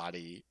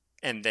somebody,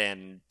 and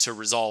then to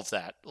resolve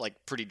that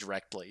like pretty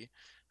directly.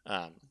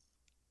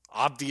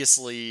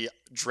 Obviously,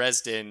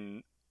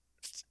 Dresden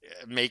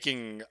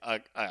making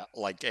a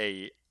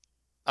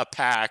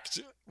pact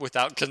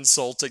without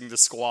consulting the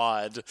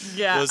squad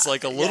was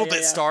like a little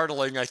bit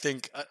startling. I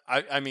think.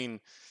 I mean,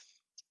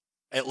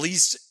 at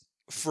least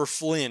for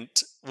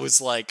Flint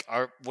was like,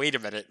 wait a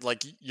minute,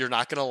 like you're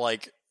not gonna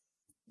like.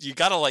 You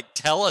gotta like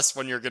tell us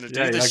when you're gonna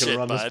do this shit,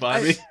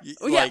 bud.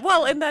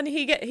 Well, and then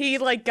he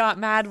like got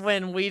mad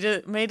when we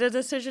made a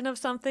decision of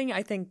something.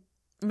 I think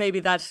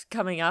maybe that's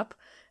coming up,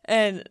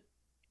 or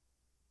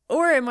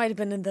it might have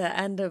been in the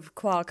end of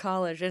Qual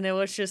College, and it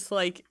was just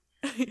like,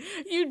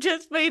 you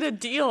just made a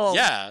deal.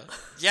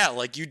 Yeah,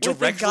 like you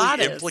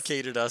directly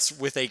implicated us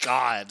with a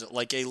god,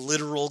 like a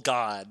literal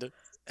god,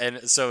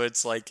 and so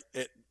it's like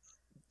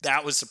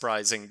that was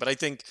surprising. But I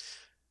think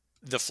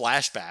the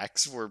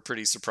flashbacks were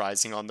pretty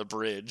surprising on the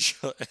bridge,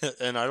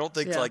 and I don't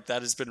think like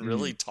that has been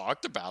really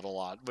talked about a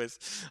lot.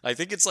 I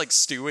think it's like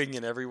stewing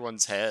in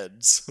everyone's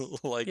heads,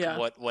 like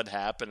what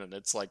happened, and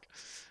it's like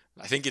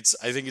I think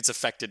it's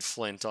affected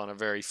Flint on a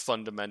very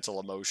fundamental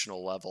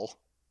emotional level.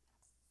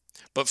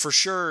 But for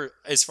sure,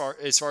 as far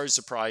as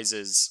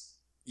surprises,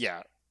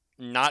 yeah,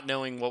 not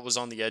knowing what was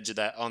on the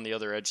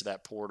other edge of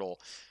that portal,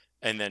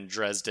 and then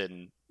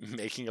Dresden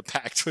making a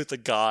pact with a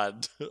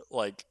god,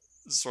 like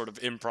sort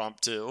of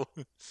impromptu.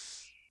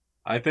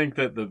 I think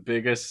that the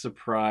biggest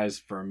surprise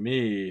for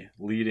me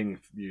leading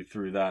you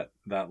through that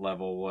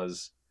level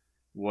was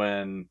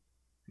when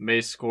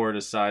Mace-Core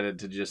decided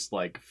to just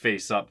like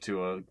face up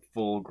to a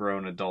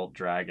full-grown adult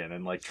dragon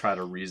and like try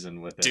to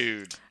reason with it.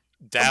 Dude,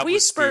 we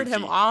spurred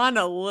him on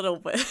a little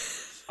bit.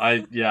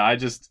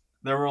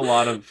 There were a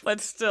lot of... But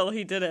still,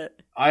 he did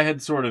it. I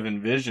had sort of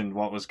envisioned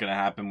what was going to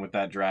happen with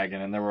that dragon,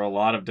 and there were a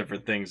lot of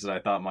different things that I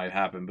thought might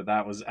happen, but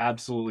that was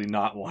absolutely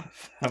not one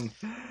of them.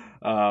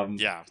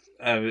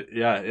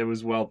 It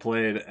was well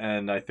played,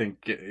 and I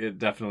think it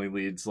definitely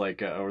leaves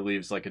like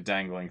a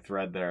dangling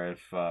thread there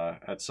if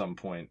at some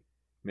point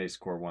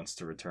Mace-Core wants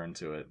to return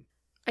to it.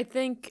 I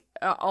think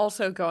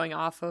also going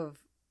off of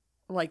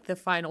like the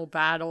final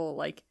battle,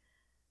 like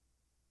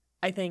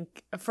I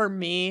think for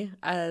me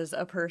as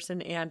a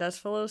person and as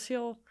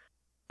Felocial,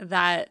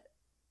 that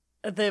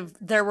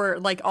there were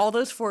like all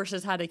those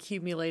forces had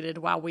accumulated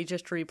while we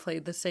just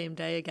replayed the same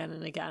day again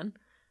and again.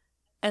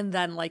 And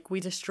then like we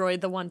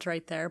destroyed the ones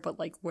right there, but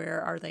like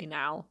where are they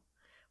now?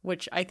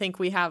 Which I think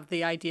we have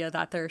the idea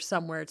that they're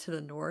somewhere to the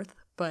north,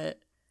 but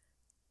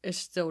it's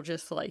still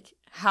just like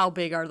how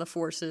big are the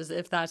forces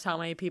if that's how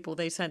many people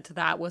they sent to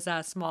that? Was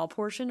that a small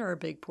portion or a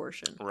big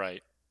portion?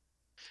 Right.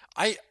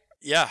 I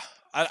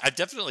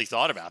definitely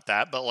thought about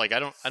that, but like I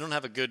don't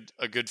have a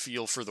good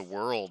feel for the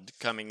world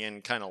coming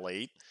in kind of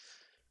late.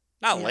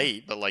 Not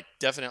late, but like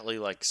definitely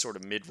like sort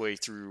of midway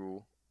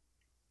through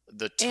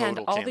the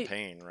total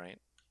campaign, right?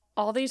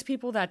 All these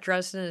people that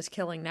Dresden is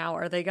killing now,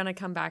 are they going to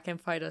come back and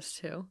fight us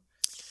too?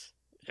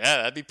 Yeah,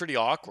 that'd be pretty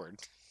awkward.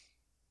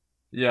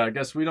 Yeah, I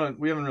guess we haven't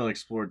really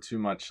explored too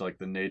much like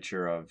the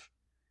nature of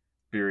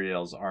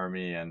Burial's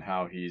army and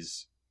how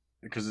he's,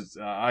 because it's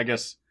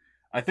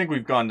I think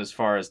we've gone as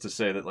far as to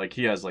say that like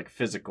he has like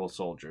physical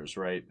soldiers,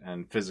 right,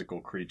 and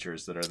physical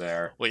creatures that are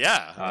there. Well,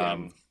 yeah.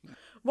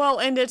 Well,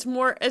 and it's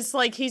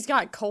like he's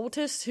got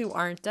cultists who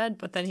aren't dead,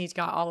 but then he's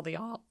got all the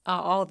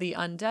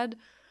undead.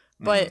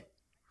 But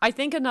I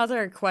think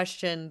another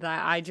question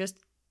that I just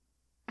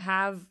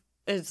have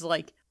is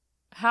like,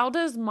 how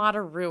does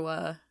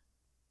Madarua,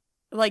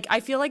 like, I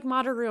feel like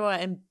Madarua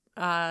and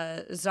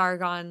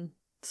Zargon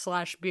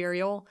 /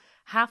 Burial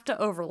have to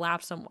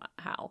overlap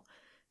somehow,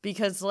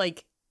 because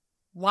like,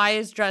 why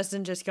is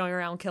Dresden just going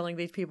around killing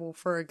these people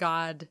for a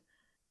god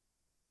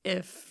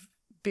if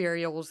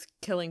Burial's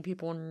killing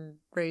people and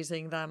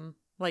raising them?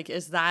 Like,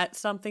 is that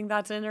something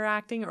that's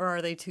interacting, or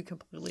are they two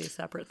completely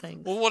separate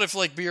things? Well, what if,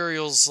 like,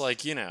 Burial's,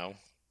 like, you know,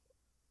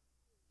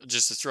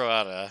 just to throw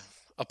out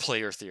a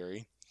player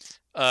theory,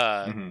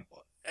 I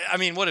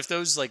mean, what if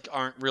those, like,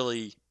 aren't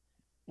really,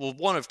 well,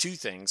 one of two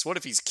things. What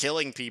if he's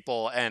killing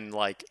people and,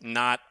 like,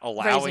 not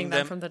allowing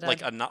them from the dead.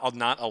 like,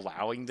 not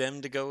allowing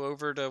them to go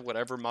over to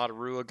whatever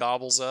Madarua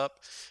gobbles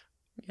up?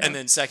 Yeah. And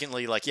then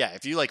secondly, like, yeah,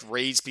 if you, like,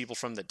 raise people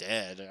from the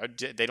dead,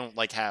 they don't,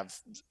 like, have,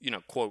 you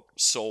know, quote,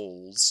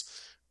 souls,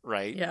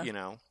 right? Yeah. You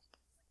know?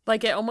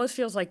 Like, it almost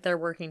feels like they're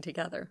working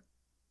together.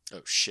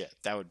 Oh, shit.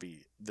 That would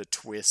be the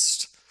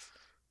twist.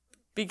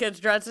 Because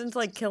Dresden's,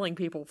 like, killing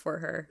people for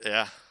her.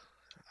 Yeah.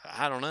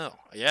 I don't know.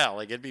 Yeah,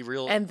 like, it'd be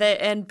real.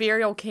 And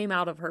Burial came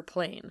out of her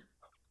plane.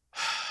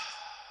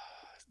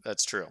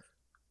 That's true.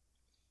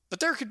 But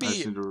there could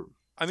be...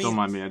 I mean, don't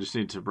mind me. I just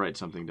need to write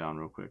something down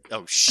real quick.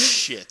 Oh,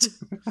 shit.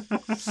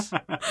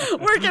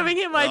 We're giving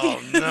him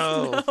ideas.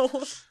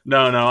 Oh,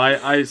 no.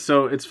 No,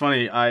 so it's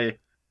funny.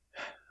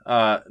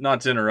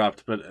 Not to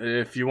interrupt, but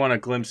if you want a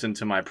glimpse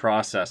into my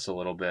process a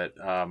little bit,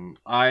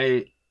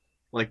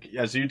 like,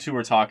 as you two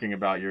were talking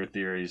about your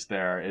theories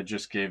there, it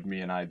just gave me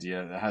an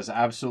idea that has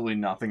absolutely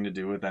nothing to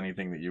do with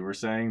anything that you were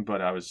saying,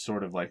 but I was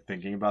sort of, like,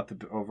 thinking about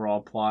the overall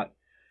plot.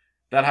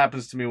 That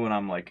happens to me when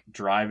I'm, like,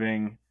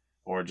 driving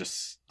or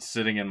just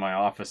sitting in my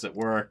office at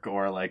work,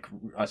 or, like,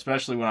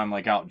 especially when I'm,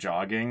 like, out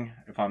jogging.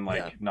 If I'm,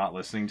 like, not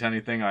listening to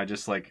anything, I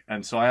just, like...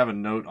 And so I have a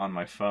note on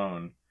my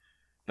phone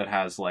that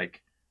has,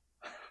 like,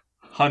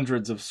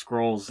 hundreds of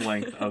scrolls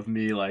length of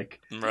me,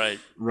 like,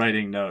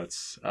 writing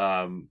notes.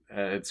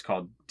 It's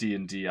called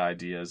D&D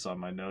ideas on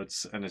my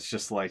notes, and it's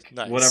just like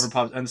whatever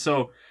pops. And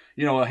so,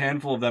 you know, a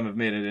handful of them have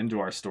made it into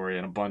our story,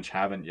 and a bunch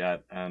haven't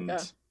yet, and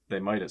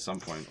they might at some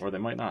point, or they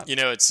might not. You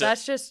know,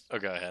 that's just. Oh,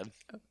 go ahead.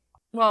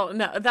 Well,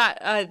 no,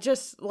 that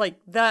just like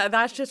that.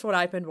 That's just what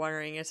I've been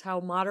wondering, is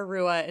how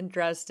Madarua and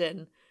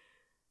Dresden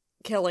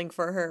killing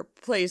for her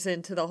plays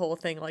into the whole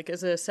thing. Like,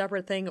 is it a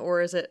separate thing, or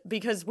is it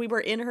because we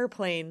were in her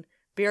plane?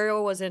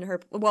 Burial was in her...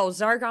 Well,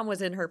 Zargon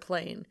was in her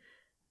plane,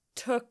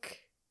 took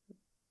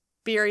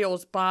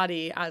Burial's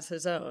body as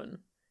his own,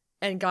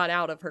 and got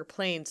out of her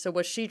plane. So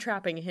was she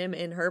trapping him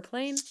in her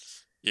plane?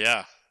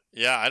 Yeah.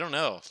 Yeah, I don't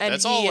know. And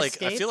that's all, like,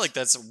 escaped? I feel like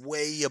that's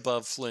way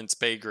above Flint's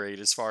pay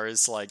grade as far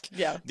as, like,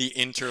 the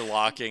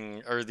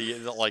interlocking, or the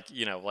like,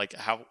 you know, like,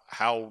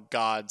 how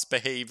gods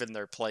behave in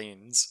their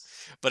planes.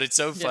 But it's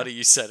so funny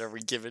you said, are we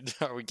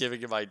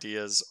giving him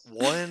ideas?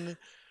 One,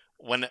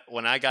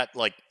 when I got,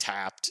 like,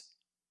 tapped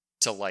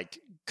to, like,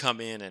 come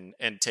in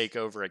and take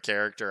over a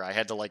character, I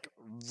had to, like,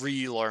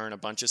 relearn a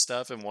bunch of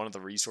stuff, and one of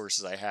the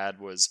resources I had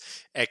was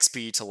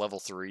XP to level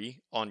 3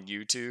 on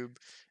YouTube.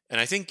 And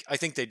I think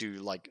they do,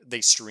 like,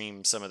 they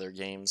stream some of their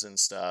games and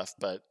stuff,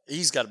 but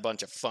he's got a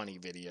bunch of funny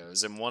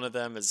videos, and one of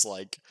them is,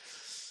 like,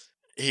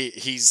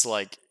 he's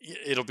like,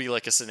 it'll be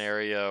like a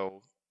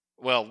scenario.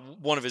 Well,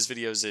 one of his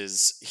videos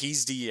is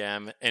he's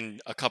DM,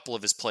 and a couple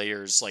of his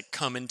players, like,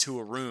 come into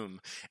a room,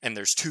 and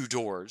there's 2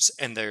 doors,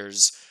 and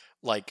there's,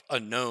 like, a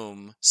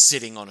gnome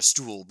sitting on a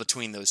stool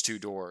between those 2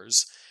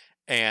 doors.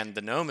 And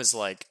the gnome is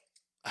like,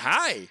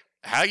 "Hi,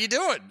 how you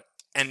doing?"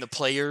 And the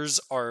players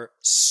are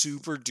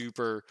super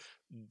duper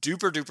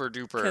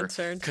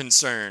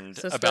concerned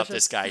about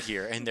this guy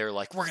here. And they're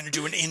like, "We're going to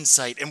do an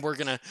insight, and we're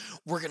going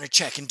to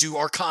check and do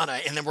arcana,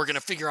 and then we're going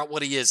to figure out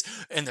what he is."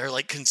 And they're,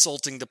 like,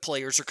 consulting, the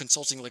players are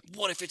consulting, like,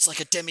 what if it's like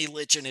a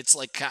demi-lich, and it's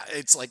like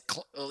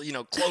you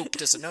know,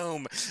 cloaked as a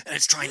gnome, and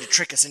it's trying to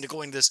trick us into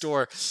going to this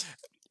door.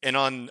 And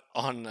on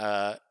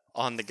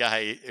the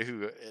guy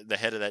who, the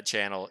head of that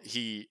channel,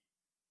 he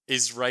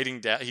is writing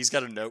down, he's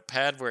got a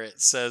notepad where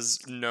it says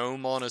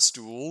gnome on a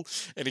stool,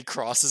 and he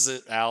crosses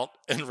it out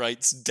and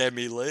writes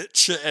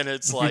demi-lich, and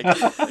it's like,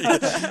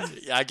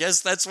 I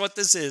guess that's what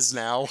this is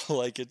now.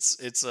 Like, it's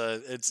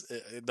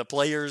the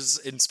players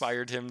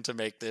inspired him to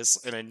make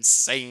this an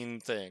insane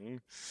thing.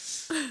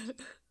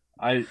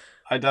 I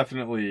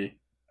definitely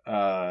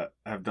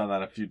have done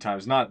that a few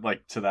times, not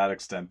like to that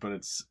extent, but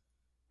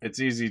it's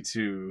easy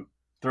to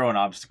throw an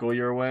obstacle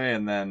your way,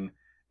 and then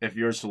if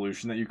your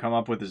solution that you come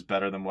up with is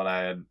better than what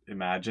I had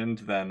imagined,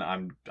 then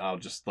I'll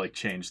just like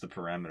change the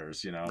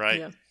parameters, you know. Right.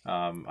 Yeah.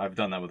 I've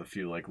done that with a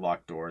few like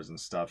locked doors and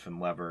stuff and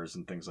levers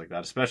and things like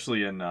that,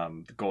 especially in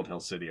the Gold Hill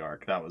City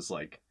arc. That was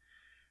like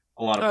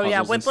a lot of puzzles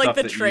and with stuff like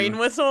the that train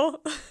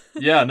whistle.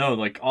 Yeah, no,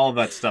 like all of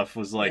that stuff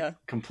was like Yeah.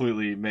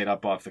 completely made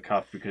up off the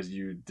cuff because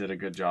you did a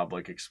good job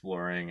like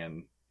exploring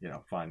and, you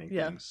know, finding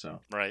things. So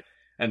Right.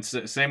 and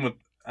same with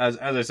as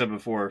I said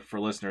before, for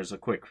listeners, a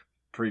quick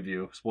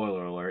preview,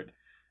 spoiler alert.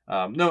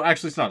 No,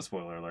 actually, it's not a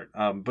spoiler alert.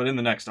 But in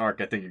the next arc,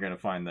 I think you're going to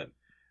find that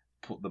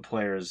the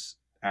players'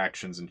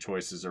 actions and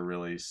choices are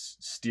really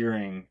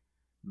steering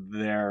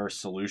their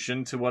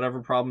solution to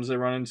whatever problems they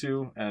run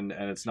into, and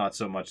it's not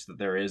so much that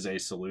there is a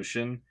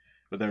solution,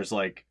 but there's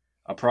like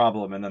a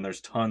problem, and then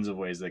there's tons of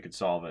ways they could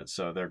solve it.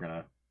 So they're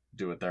gonna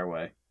do it their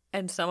way.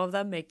 And some of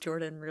them make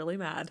Jordan really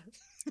mad.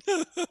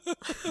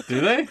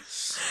 Do they?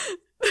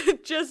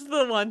 Just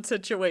the one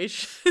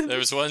situation. There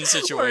was one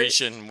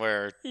situation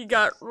where he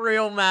got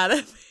real mad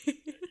at me.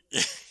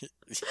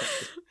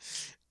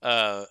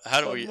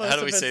 how do we Most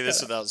of say it's this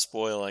good. without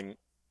spoiling?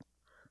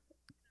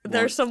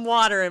 There's some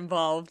water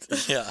involved.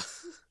 Yeah.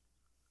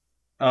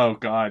 Oh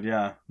God,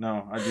 yeah.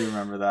 No, I do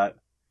remember that.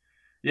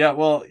 Yeah,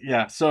 well,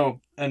 yeah. So,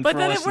 and But for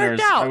then it listeners,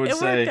 worked out. I would It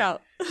say, worked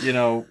out. you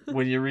know,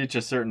 when you reach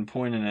a certain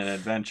point in an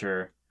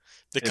adventure,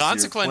 The if your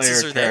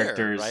consequences player are there,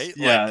 characters- right?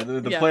 Yeah,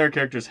 Like, the Yeah. player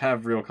characters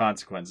have real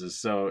consequences.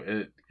 So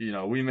it, you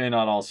know, we may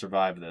not all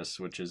survive this,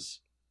 which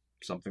is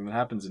something that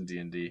happens in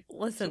D&D. So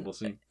Listen, we'll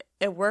see.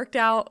 it worked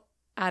out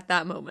at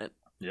that moment.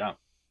 Yeah,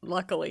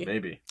 Luckily.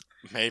 maybe.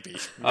 maybe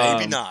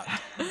Um, not.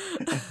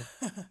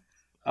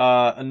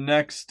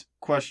 Next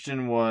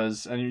question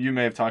was, and you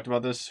may have talked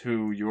about this,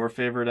 who your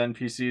favorite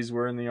NPCs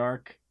were in the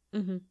arc.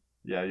 hmm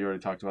Yeah, you already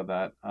talked about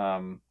that.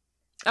 Oh,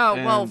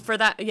 well, And- for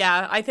that,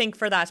 yeah, I think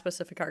for that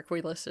specific arc,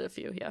 we listed a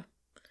few, yeah.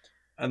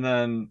 And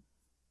then,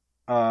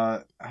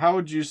 how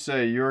would you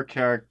say your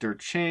character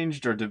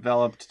changed or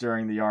developed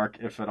during the arc,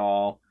 if at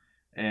all?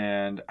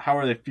 And how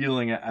are they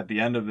feeling at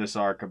the end of this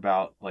arc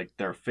about like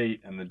their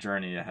fate and the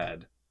journey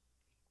ahead?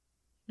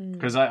 Mm.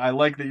 Because I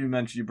like that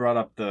you brought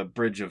up the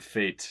Bridge of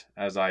Fate,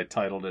 as I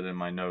titled it in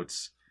my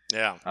notes.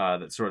 Yeah.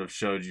 That sort of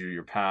showed you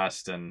your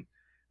past, and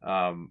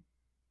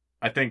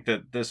I think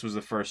that this was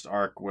the first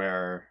arc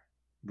where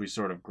we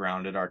sort of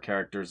grounded our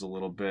characters a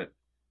little bit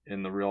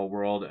in the real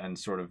world and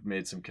sort of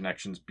made some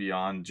connections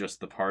beyond just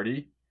the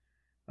party.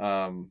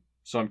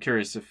 So I'm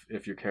curious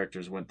if your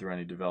characters went through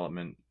any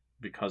development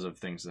because of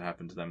things that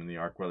happened to them in the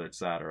arc, whether it's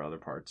that or other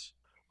parts.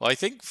 Well, I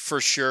think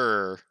for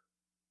sure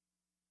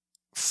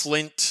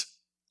Flint,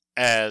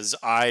 as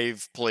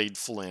I've played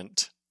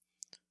Flint,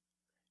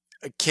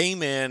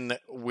 came in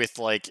with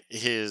like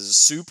his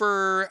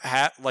super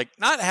like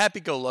not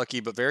happy-go-lucky,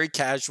 but very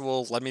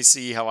casual, let me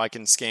see how I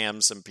can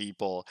scam some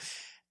people,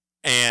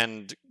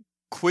 and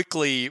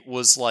quickly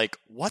was like,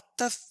 what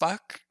the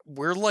fuck,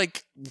 we're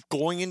like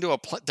going into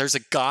there's a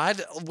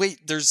god, wait,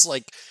 there's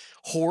like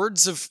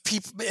hordes of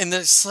people, and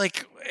it's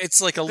like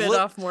a Bit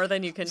off more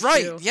than you can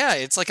right chew. yeah,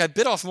 it's like I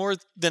bit off more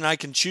than I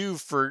can chew,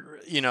 for,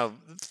 you know,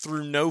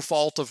 through no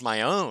fault of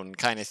my own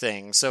kind of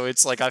thing. So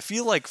it's like I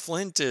feel like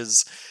Flint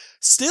is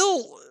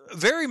still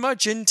very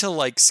much into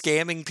like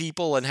scamming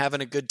people and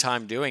having a good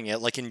time doing it,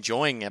 like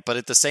enjoying it, but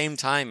at the same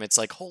time it's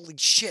like, holy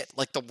shit,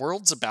 like the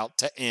world's about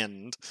to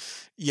end,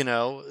 you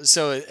know?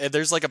 So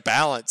there's like a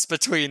balance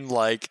between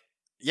like,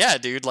 yeah,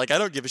 dude, like I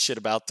don't give a shit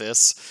about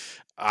this,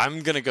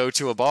 I'm gonna go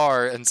to a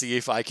bar and see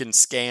if I can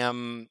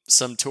scam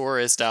some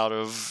tourist out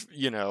of,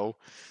 you know,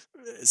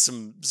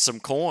 some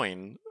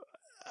coin.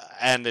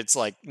 And it's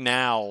like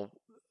now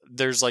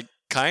there's like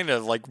kind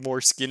of like more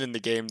skin in the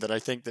game than I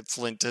think that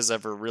Flint has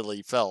ever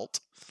really felt.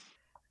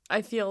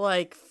 I feel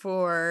like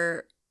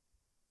for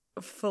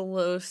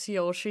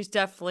Felocial, she's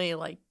definitely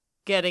like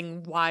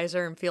getting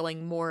wiser and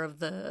feeling more of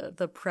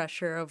the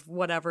pressure of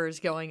whatever is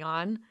going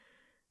on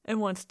and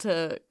wants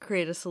to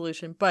create a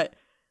solution, but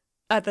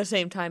at the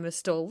same time is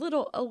still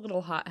a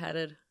little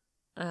hot-headed.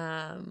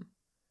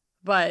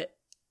 But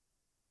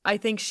I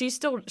think she's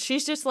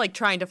just like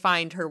trying to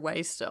find her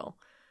way still.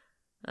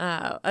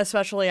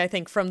 Especially I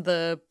think from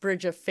the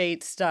Bridge of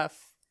Fate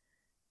stuff,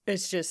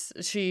 it's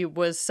just she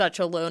was such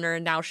a loner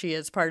and now she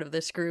is part of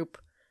this group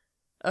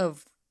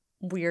of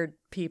weird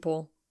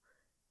people.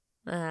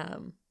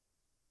 And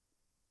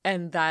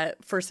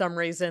that for some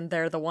reason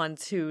they're the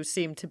ones who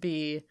seem to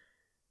be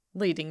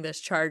leading this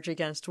charge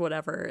against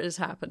whatever is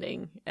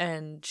happening,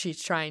 and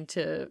she's trying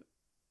to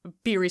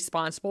be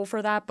responsible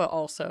for that, but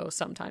also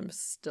sometimes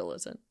still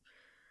isn't.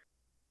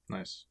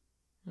 Nice.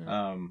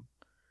 Yeah. And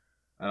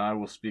I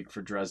will speak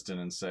for Dresden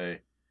and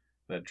say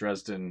that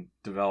Dresden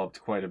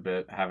developed quite a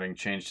bit, having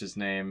changed his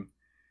name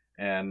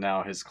and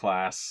now his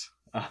class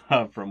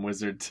from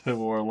wizard to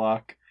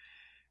warlock.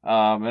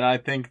 And I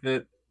think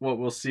that what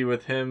we'll see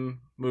with him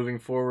moving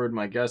forward,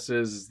 my guess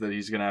is that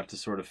he's going to have to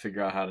sort of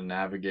figure out how to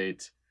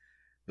navigate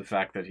the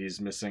fact that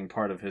he's missing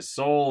part of his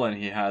soul, and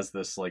he has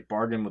this like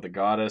bargain with a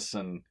goddess,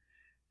 and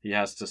he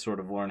has to sort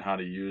of learn how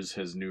to use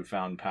his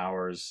newfound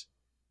powers,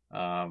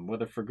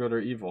 whether for good or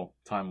evil,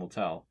 time will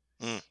tell.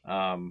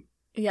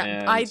 Yeah,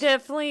 and... I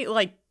definitely,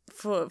 like,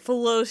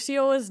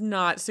 Felosio is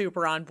not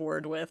super on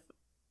board with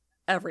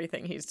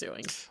everything he's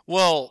doing.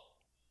 Well,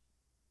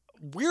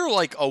 we're,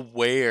 like,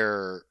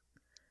 aware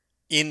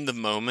in the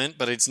moment,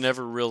 but it's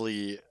never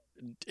really...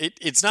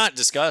 It's not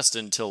discussed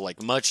until,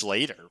 like, much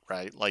later,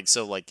 right? Like,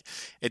 so, like,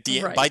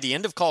 by the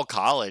end of Call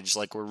College,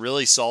 like, we're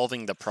really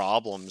solving the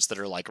problems that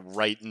are, like,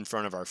 right in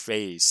front of our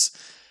face.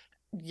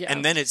 Yeah.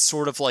 And then it's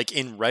sort of like,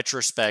 in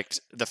retrospect,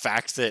 the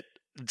fact that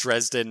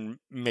Dresden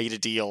made a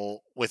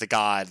deal with a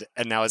god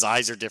and now his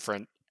eyes are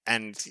different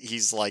and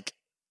he's like,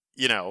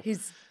 you know,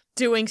 he's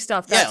doing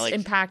stuff that's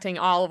impacting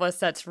all of us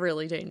that's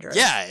really dangerous.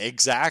 Yeah,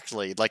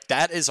 exactly. Like,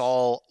 that is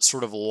all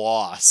sort of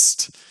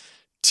lost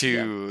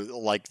to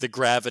like the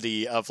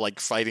gravity of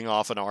like fighting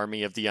off an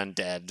army of the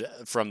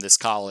undead from this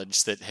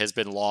college that has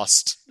been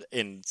lost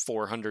in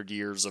 400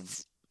 years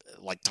of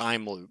like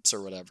time loops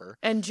or whatever.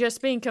 And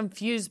just being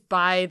confused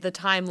by the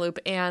time loop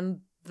and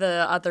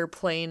the other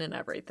plane and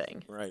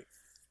everything.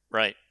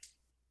 Right.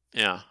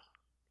 Yeah.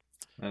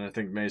 And I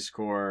think Mace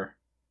Core,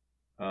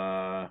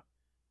 I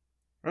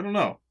don't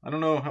know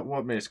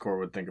what Mace Core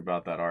would think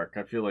about that arc.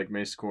 I feel like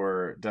Mace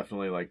Core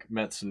definitely like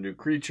met some new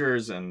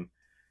creatures and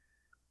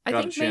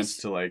got a chance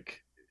to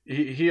like,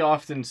 he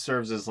often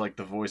serves as like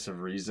the voice of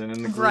reason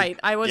in the group. Right.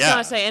 I was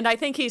gonna say, and I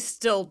think he's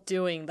still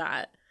doing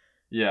that.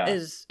 Yeah.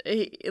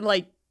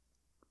 Like,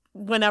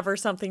 whenever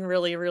something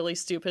really, really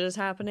stupid is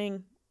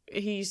happening,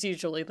 he's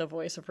usually the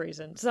voice of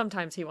reason.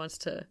 Sometimes he wants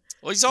to.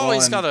 Well, he's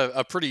always got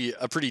a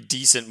pretty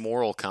decent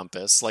moral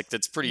compass, like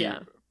that's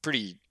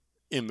pretty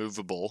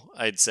immovable,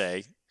 I'd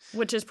say.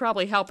 Which is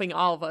probably helping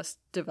all of us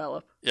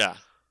develop. Yeah.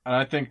 And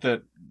I think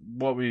that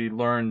what we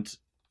learned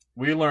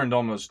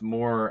almost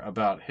more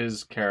about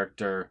his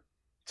character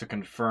to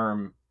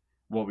confirm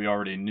what we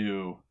already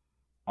knew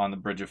on the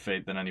Bridge of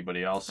Fate than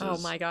anybody else's. Oh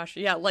my gosh.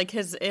 Yeah, like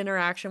his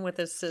interaction with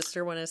his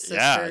sister when his sister...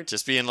 Yeah,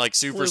 just being like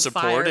super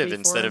supportive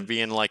instead of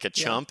being like a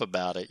chump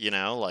about it, you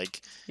know?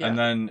 Like. Yeah. And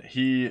then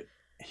he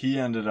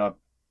ended up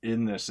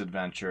in this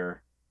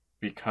adventure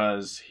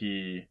because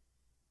he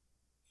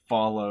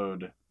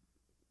followed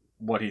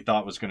what he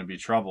thought was going to be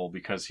trouble,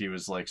 because he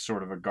was like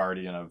sort of a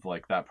guardian of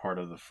like that part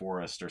of the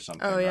forest or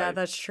something. Oh yeah, right?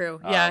 That's true.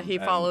 Yeah, he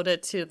followed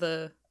it to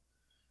the...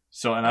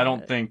 So, and I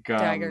don't think...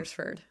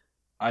 Daggersford.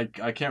 I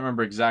can't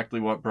remember exactly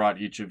what brought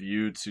each of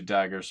you to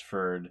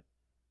Daggersford.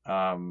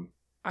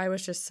 I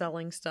was just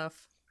selling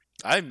stuff.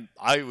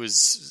 I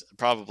was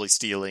probably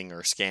stealing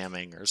or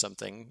scamming or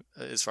something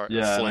as far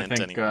as Flint, I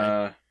think,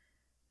 anyway.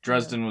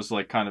 Dresden was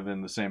like kind of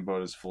in the same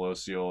boat as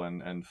Felosio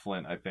and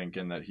Flint, I think,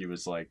 in that he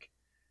was like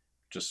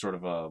just sort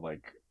of a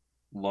like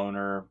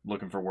loner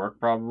looking for work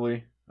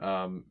probably.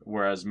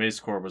 Whereas Mace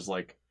Core was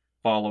like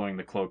following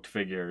the cloaked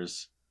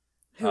figures.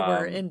 Who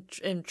were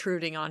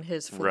intruding on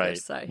his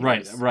forest side.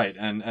 Right.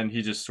 And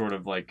he just sort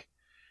of like,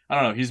 I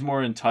don't know, he's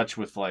more in touch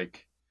with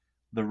like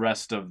the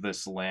rest of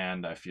this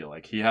land, I feel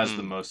like. He has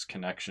the most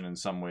connection in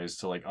some ways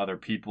to like other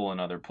people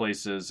and other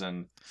places.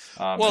 And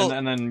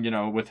and then, you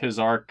know, with his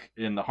arc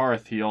in the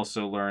Hearth, he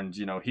also learned,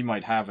 you know, he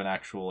might have an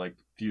actual like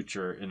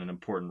future in an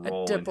important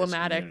role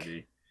diplomatic. in his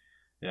community.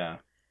 Yeah.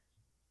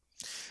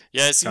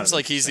 Yeah, it seems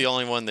like he's the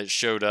only one that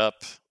showed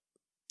up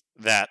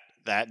that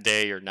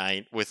day or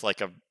night with like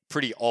a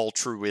pretty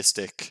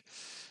altruistic,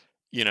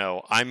 you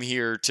know, I'm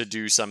here to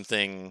do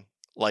something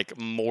like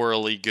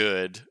morally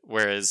good,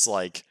 whereas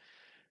like,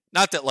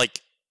 not that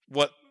like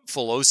what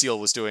Felosio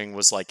was doing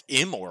was like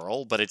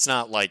immoral, but it's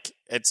not like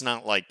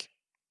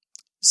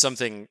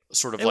something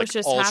sort of like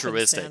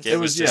altruistic. It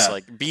was just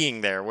like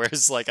being there,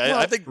 whereas like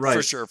I think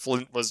for sure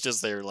Flint was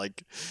just there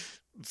like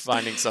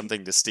finding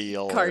something to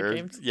steal. Card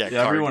games. Yeah,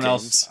 everyone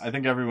else, I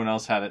think everyone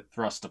else had it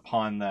thrust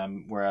upon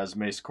them, whereas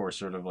Mace Core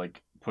sort of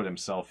like put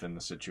himself in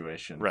the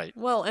situation. Right.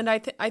 Well, and I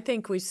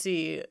think we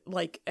see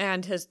like,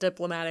 and his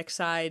diplomatic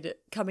side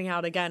coming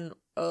out again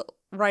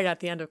right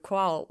at the end of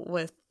Qual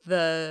with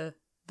the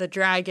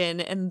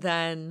dragon, and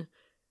then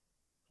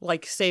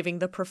like saving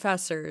the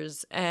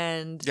professors.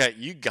 And yeah,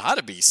 you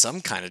gotta be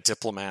some kind of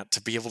diplomat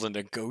to be able to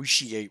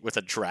negotiate with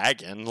a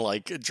dragon.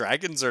 Like,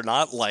 dragons are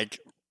not like,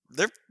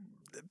 it'd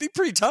be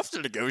pretty tough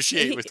to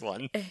negotiate with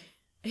one.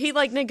 He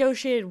like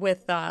negotiated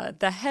with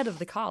the head of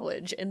the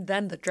college and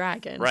then the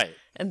dragon. Right.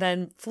 And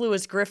then flew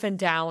his griffin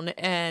down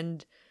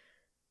and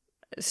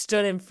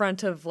stood in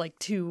front of like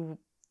two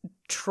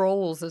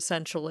trolls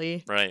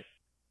essentially. Right.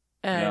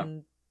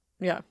 And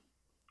yeah.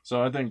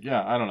 So I think,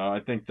 I don't know. I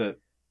think that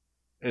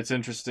it's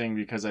interesting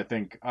because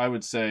I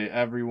would say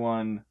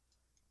everyone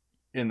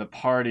in the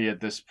party at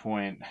this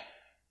point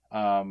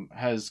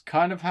has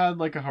kind of had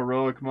like a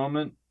heroic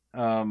moment.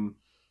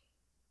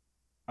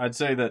 I'd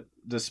say that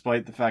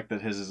despite the fact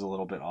that his is a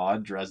little bit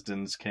odd,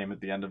 Dresden's came at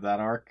the end of that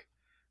arc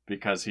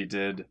because he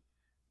did,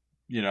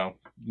 you know,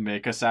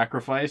 make a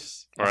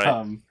sacrifice.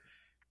 Right.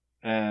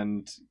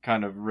 And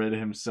kind of rid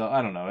himself.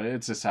 I don't know.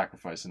 It's a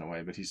sacrifice in a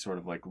way, but he sort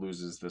of like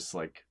loses this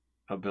like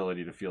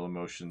ability to feel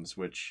emotions,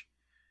 which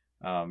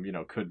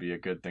could be a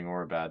good thing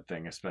or a bad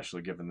thing,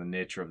 especially given the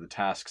nature of the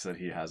tasks that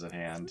he has at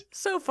hand.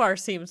 So far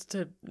seems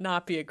to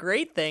not be a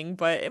great thing,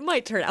 but it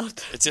might turn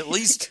out. It's at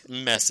least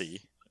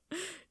messy.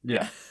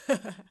 Yeah.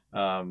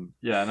 And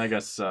I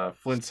guess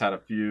Flint's had a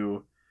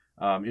few,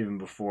 even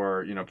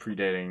before,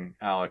 predating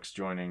Alex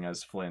joining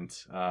as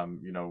Flint,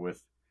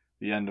 with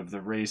the end of the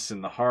race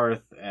in the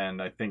hearth,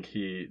 and I think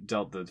he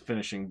dealt the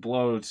finishing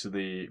blow to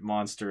the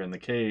monster in the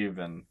cave.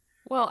 And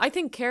well, I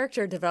think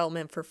character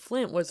development for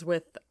Flint was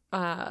with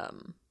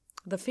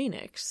the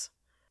Phoenix,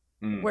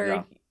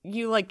 where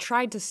you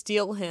tried to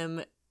steal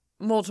him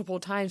multiple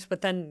times,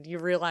 but then you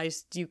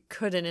realized you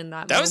couldn't in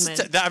that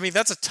moment.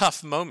 That's a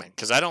tough moment,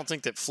 because I don't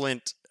think that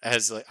Flint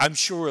has, I'm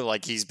sure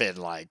he's been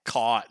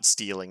caught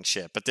stealing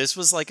shit, but this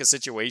was a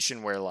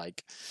situation where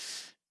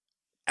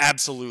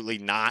absolutely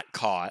not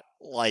caught,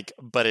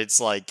 but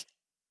it's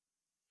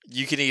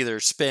you can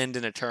either spend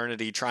an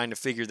eternity trying to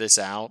figure this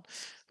out,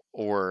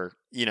 or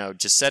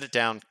just set it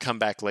down, come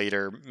back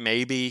later,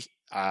 maybe,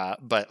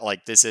 but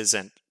this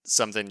isn't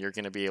something you're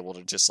going to be able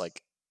to just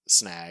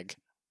snag.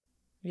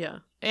 Yeah.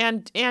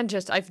 And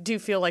just, I do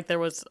feel like there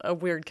was a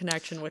weird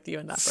connection with you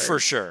in that bird. For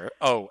sure.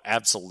 Oh,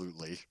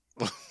 absolutely.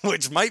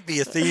 Which might be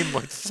a theme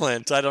with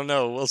Flint. I don't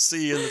know. We'll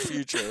see in the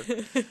future.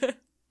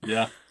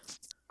 Yeah.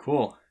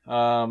 Cool.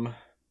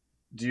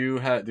 Do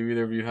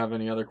either of you have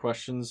any other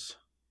questions?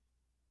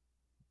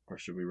 Or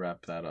should we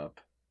wrap that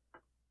up? I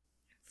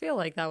feel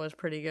like that was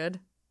pretty good.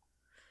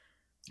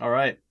 All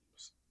right.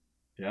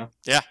 Yeah?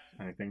 Yeah.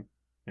 Anything?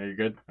 Yeah, you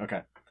good?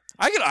 Okay.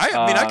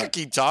 I could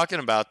keep talking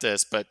about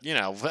this, but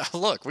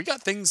look, we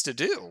got things to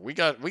do. We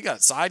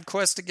got side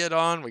quests to get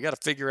on. We got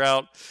to figure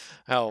out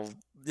how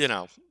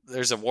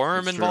there's a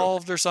worm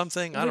involved or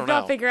something. I don't know. We've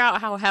got to figure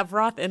out how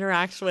Hevroth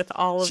interacts with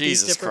all of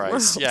these different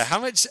worlds. Yeah, how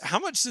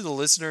much do the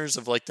listeners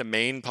of the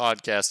main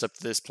podcast up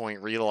to this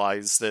point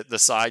realize that the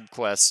side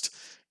quest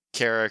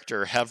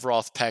character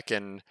Hevroth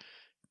Pekin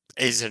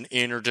is an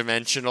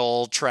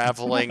interdimensional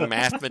traveling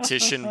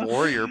mathematician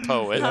warrior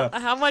poet?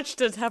 How much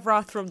does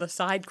Hevroth from the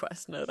side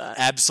quest know that?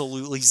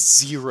 Absolutely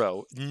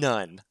zero.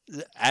 None.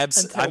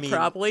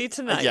 Probably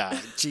tonight. Yeah,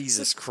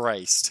 Jesus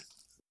Christ.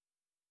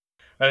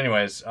 But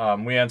anyways,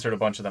 we answered a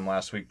bunch of them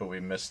last week, but we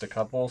missed a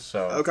couple,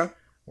 so okay.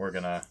 We're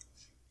gonna...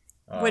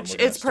 Which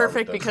is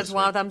perfect, because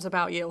one of them's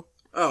about you.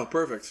 Oh,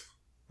 perfect.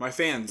 My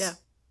fans. Yeah.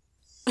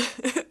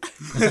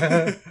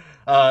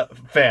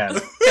 Fan.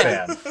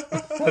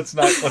 Let's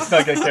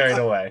not get carried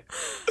away.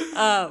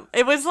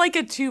 It was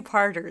a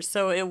two-parter,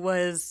 so it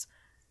was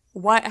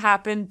what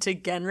happened to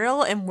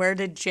Genril and where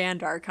did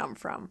Jandar come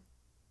from?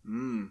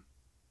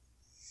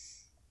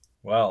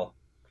 Well,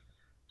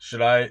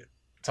 should I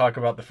talk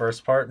about the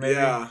first part, maybe?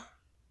 Yeah.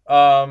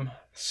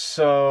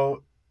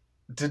 So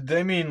did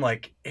they mean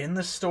in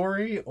the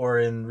story or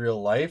in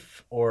real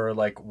life, or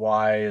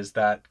why is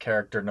that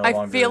character no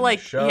longer in the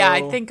show? Yeah,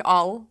 I think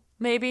all,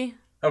 maybe.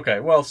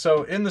 Okay, well,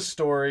 so in the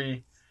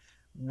story,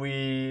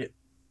 maybe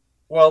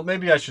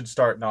I should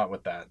start not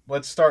with that.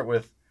 Let's start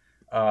with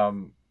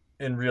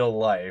in real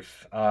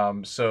life.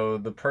 So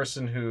the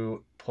person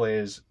who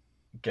plays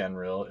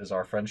Genril is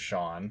our friend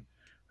Sean,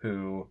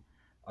 who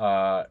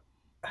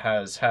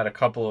has had a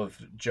couple of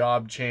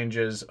job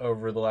changes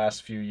over the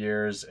last few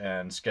years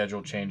and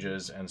schedule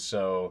changes, and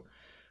so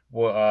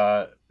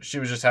she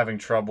was just having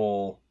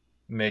trouble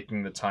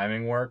making the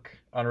timing work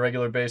on a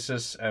regular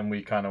basis, and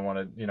we kind of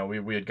wanted,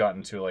 we had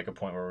gotten to a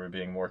point where we were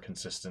being more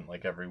consistent,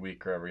 every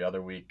week or every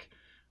other week,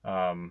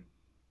 and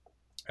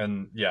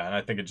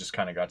I think it just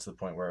kind of got to the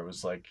point where it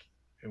was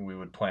we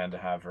would plan to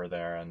have her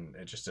there, and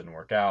it just didn't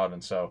work out,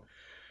 and so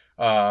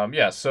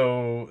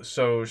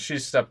so she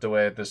stepped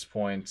away at this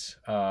point,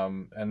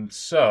 and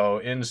so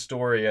in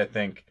story, I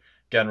think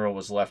Genril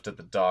was left at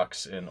the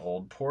docks in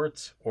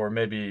Oldport, or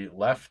maybe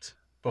left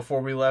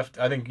before we left.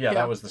 I think,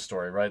 that was the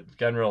story, right?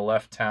 Genril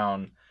left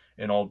town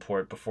in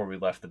Oldport before we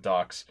left the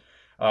docks.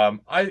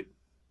 I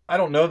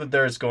don't know that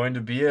there's going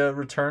to be a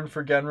return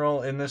for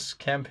Genril in this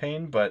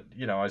campaign, but,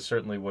 I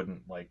certainly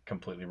wouldn't,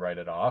 completely write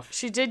it off.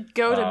 She did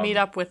go to meet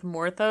up with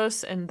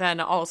Morthos and then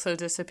also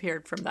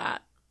disappeared from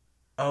that.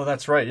 Oh,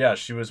 that's right. Yeah,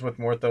 she was with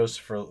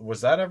Morthos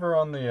was that ever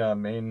on the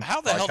main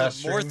How the hell did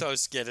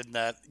Morthos get in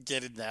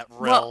that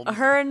realm? Well,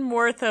 her and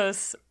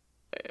Morthos...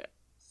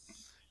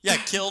 Yeah,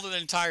 killed an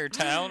entire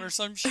town or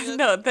some shit?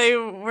 No, they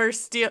were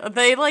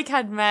they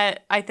had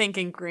met, I think,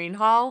 in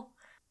Greenhall,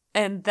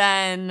 and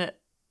then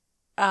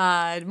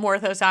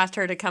Morthos asked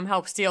her to come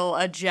help steal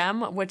a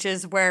gem, which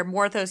is where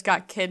Morthos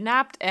got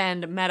kidnapped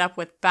and met up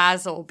with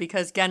Basil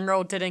because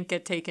Genril didn't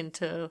get taken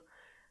to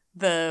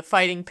the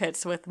fighting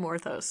pits with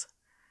Morthos.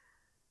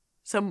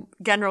 So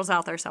Genril's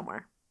out there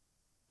somewhere.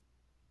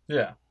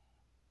 Yeah.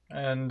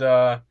 And,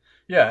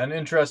 and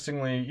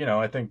interestingly,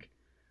 I think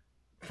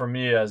for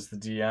me as the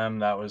DM,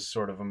 that was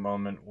sort of a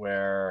moment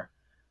where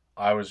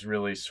I was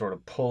really sort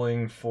of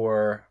pulling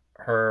for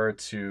her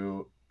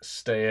to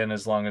stay in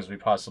as long as we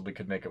possibly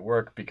could make it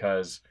work,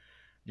 because,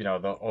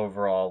 the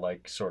overall,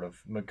 sort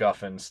of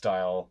MacGuffin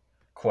style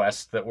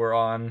quest that we're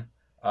on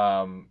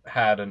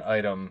had an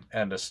item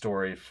and a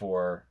story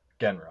for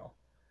Genril.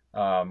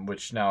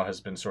 which now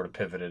has been sort of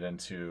pivoted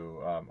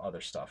into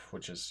other stuff,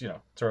 which is,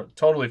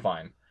 totally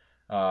fine.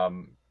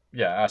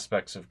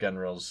 Aspects of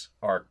Genril's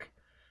arc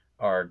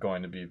are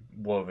going to be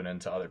woven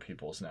into other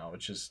people's now,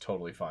 which is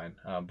totally fine.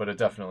 But it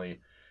definitely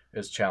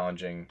is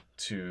challenging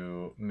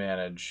to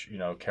manage,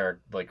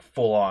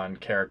 full-on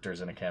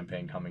characters in a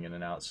campaign coming in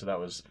and out. So that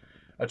was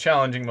a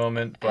challenging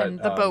moment. But and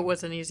the boat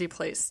was an easy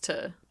place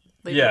to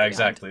leave. Yeah,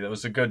 exactly. That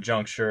was a good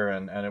juncture,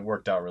 and it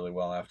worked out really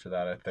well after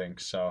that, I think.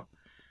 So,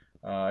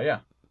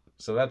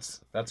 So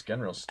that's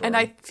Genril's story. And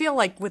I feel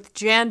like with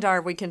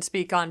Jandar, we can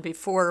speak on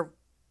before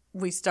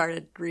we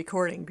started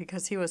recording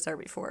because he was there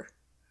before.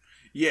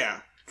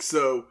 Yeah.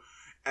 So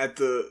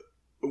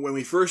when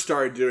we first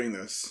started doing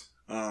this,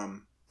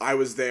 I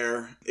was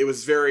there. It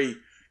was very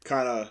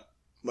kind of,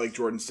 like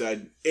Jordan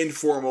said,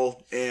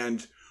 informal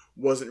and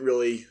wasn't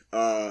really,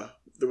 there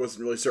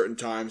wasn't really certain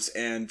times.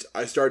 And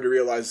I started to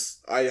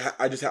realize my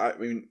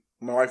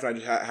wife and I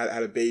just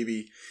had a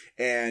baby,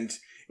 and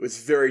it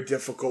was very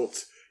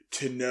difficult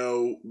to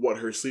know what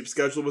her sleep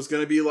schedule was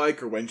going to be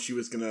like or when she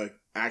was going to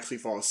actually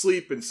fall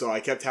asleep. And so I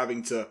kept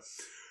having to,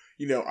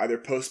 either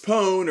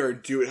postpone or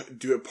do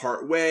it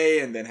part way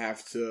and then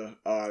have to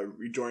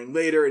rejoin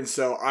later. And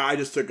so I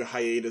just took a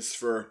hiatus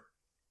for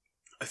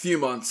a few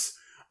months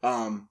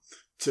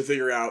to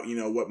figure out,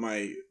 what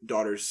my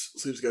daughter's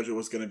sleep schedule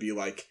was going to be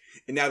like.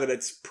 And now that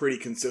it's pretty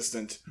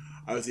consistent,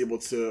 I was able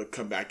to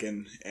come back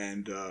in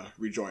and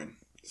rejoin.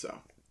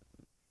 So.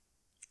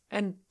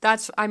 And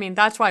that's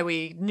why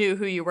we knew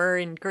who you were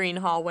in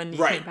Greenhall when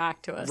you came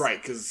back to us.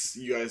 Right, because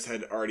you guys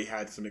had already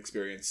had some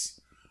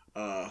experience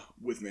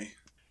with me.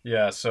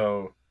 Yeah,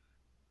 so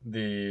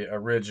the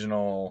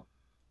original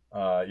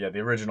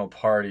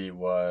party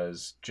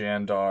was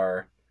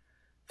Jandar,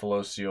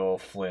 Felocial,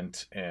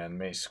 Flint, and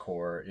Mace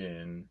Core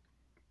in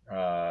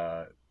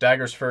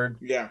Daggersford.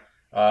 Yeah.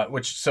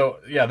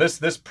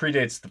 This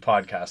predates the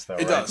podcast, though, it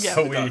right? Does. Yeah,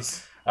 so it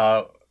does.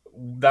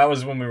 That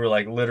was when we were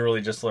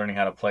literally just learning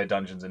how to play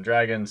Dungeons and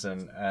Dragons,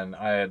 and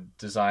I had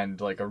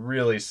designed a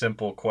really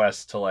simple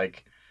quest to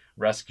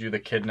rescue the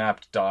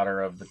kidnapped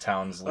daughter of the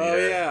town's leader.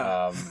 Oh,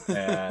 yeah.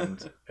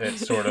 And it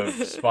sort of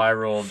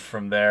spiraled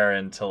from there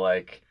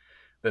into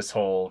this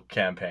whole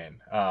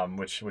campaign,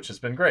 which has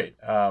been great.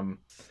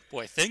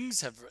 Boy,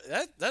 things have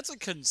that's a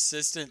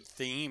consistent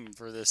theme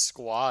for this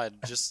squad.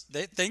 Just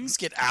things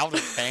get out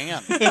of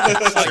hand.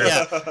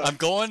 I'm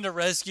going to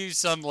rescue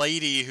some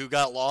lady who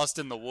got lost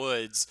in the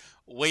woods.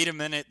 Wait a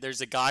minute, there's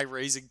a guy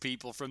raising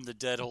people from the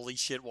dead. Holy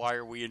shit, why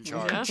are we in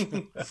charge?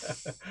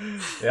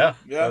 Yeah,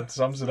 that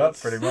sums it up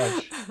pretty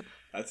much.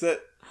 That's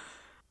it.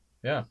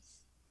 Yeah.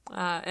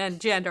 And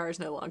Jandar is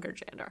no longer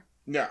Jandar.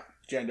 Yeah,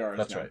 Jandar is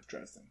That's now right.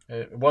 Dresden.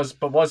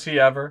 But was he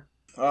ever?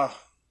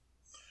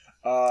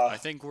 I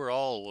think we're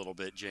all a little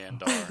bit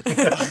Jandar.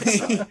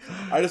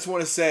 I just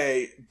want to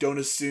say, don't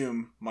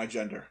assume my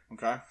gender,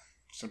 okay?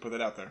 Just gonna put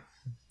that out there.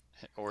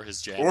 Or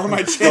his Jandar. Or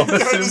my gender.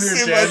 Don't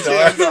assume my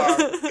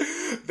Jandar.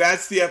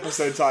 That's the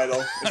episode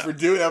title. If we're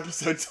doing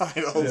episode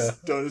titles,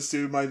 Don't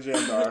assume my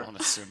Jandar. Don't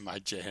assume my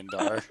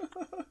Jandar.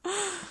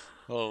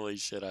 Holy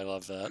shit, I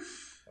love that.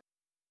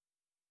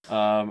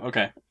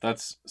 Okay,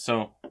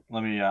 so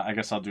let me, I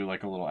guess I'll do a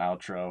little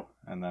outro,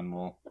 and then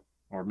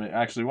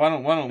actually, why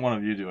don't one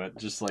of you do it?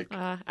 Just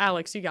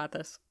Alex, you got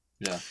this.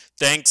 Yeah.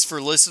 Thanks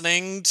for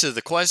listening to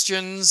the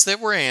questions that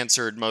were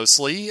answered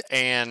mostly,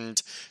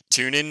 and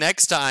tune in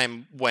next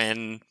time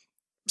when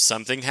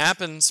something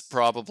happens,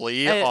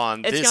 probably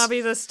on this. It's gonna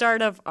be the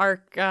start of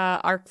Arc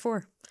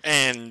 4.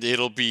 And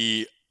it'll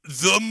be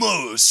the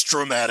most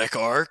dramatic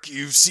arc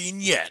you've seen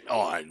yet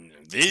on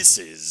This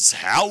Is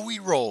How We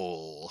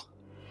Roll.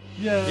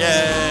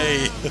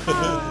 Yay!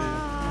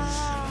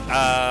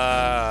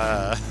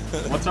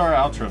 What's our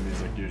outro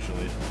music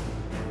usually?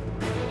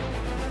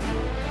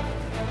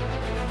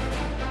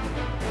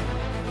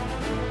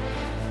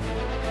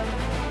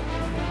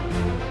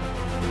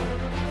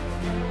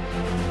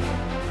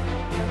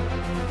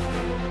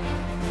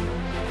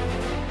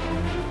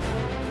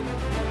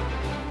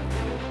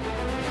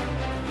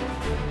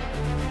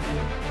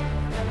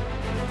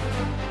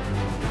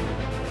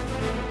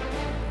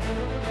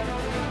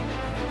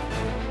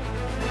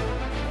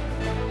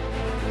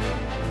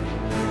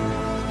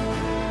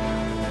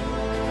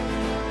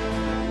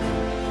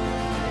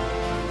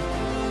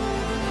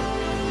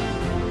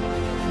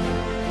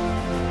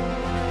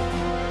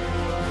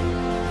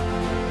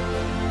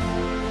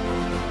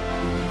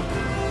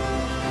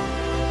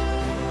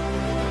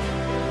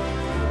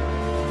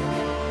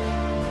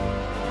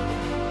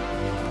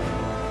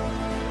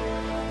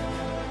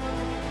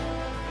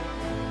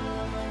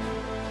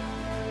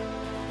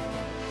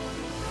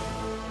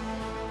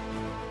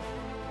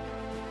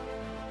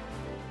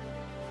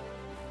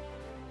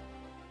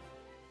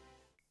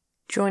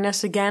 Join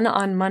us again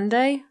on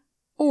Monday,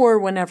 or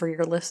whenever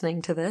you're listening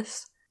to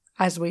this,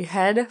 as we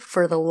head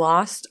for the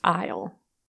Lost Isle.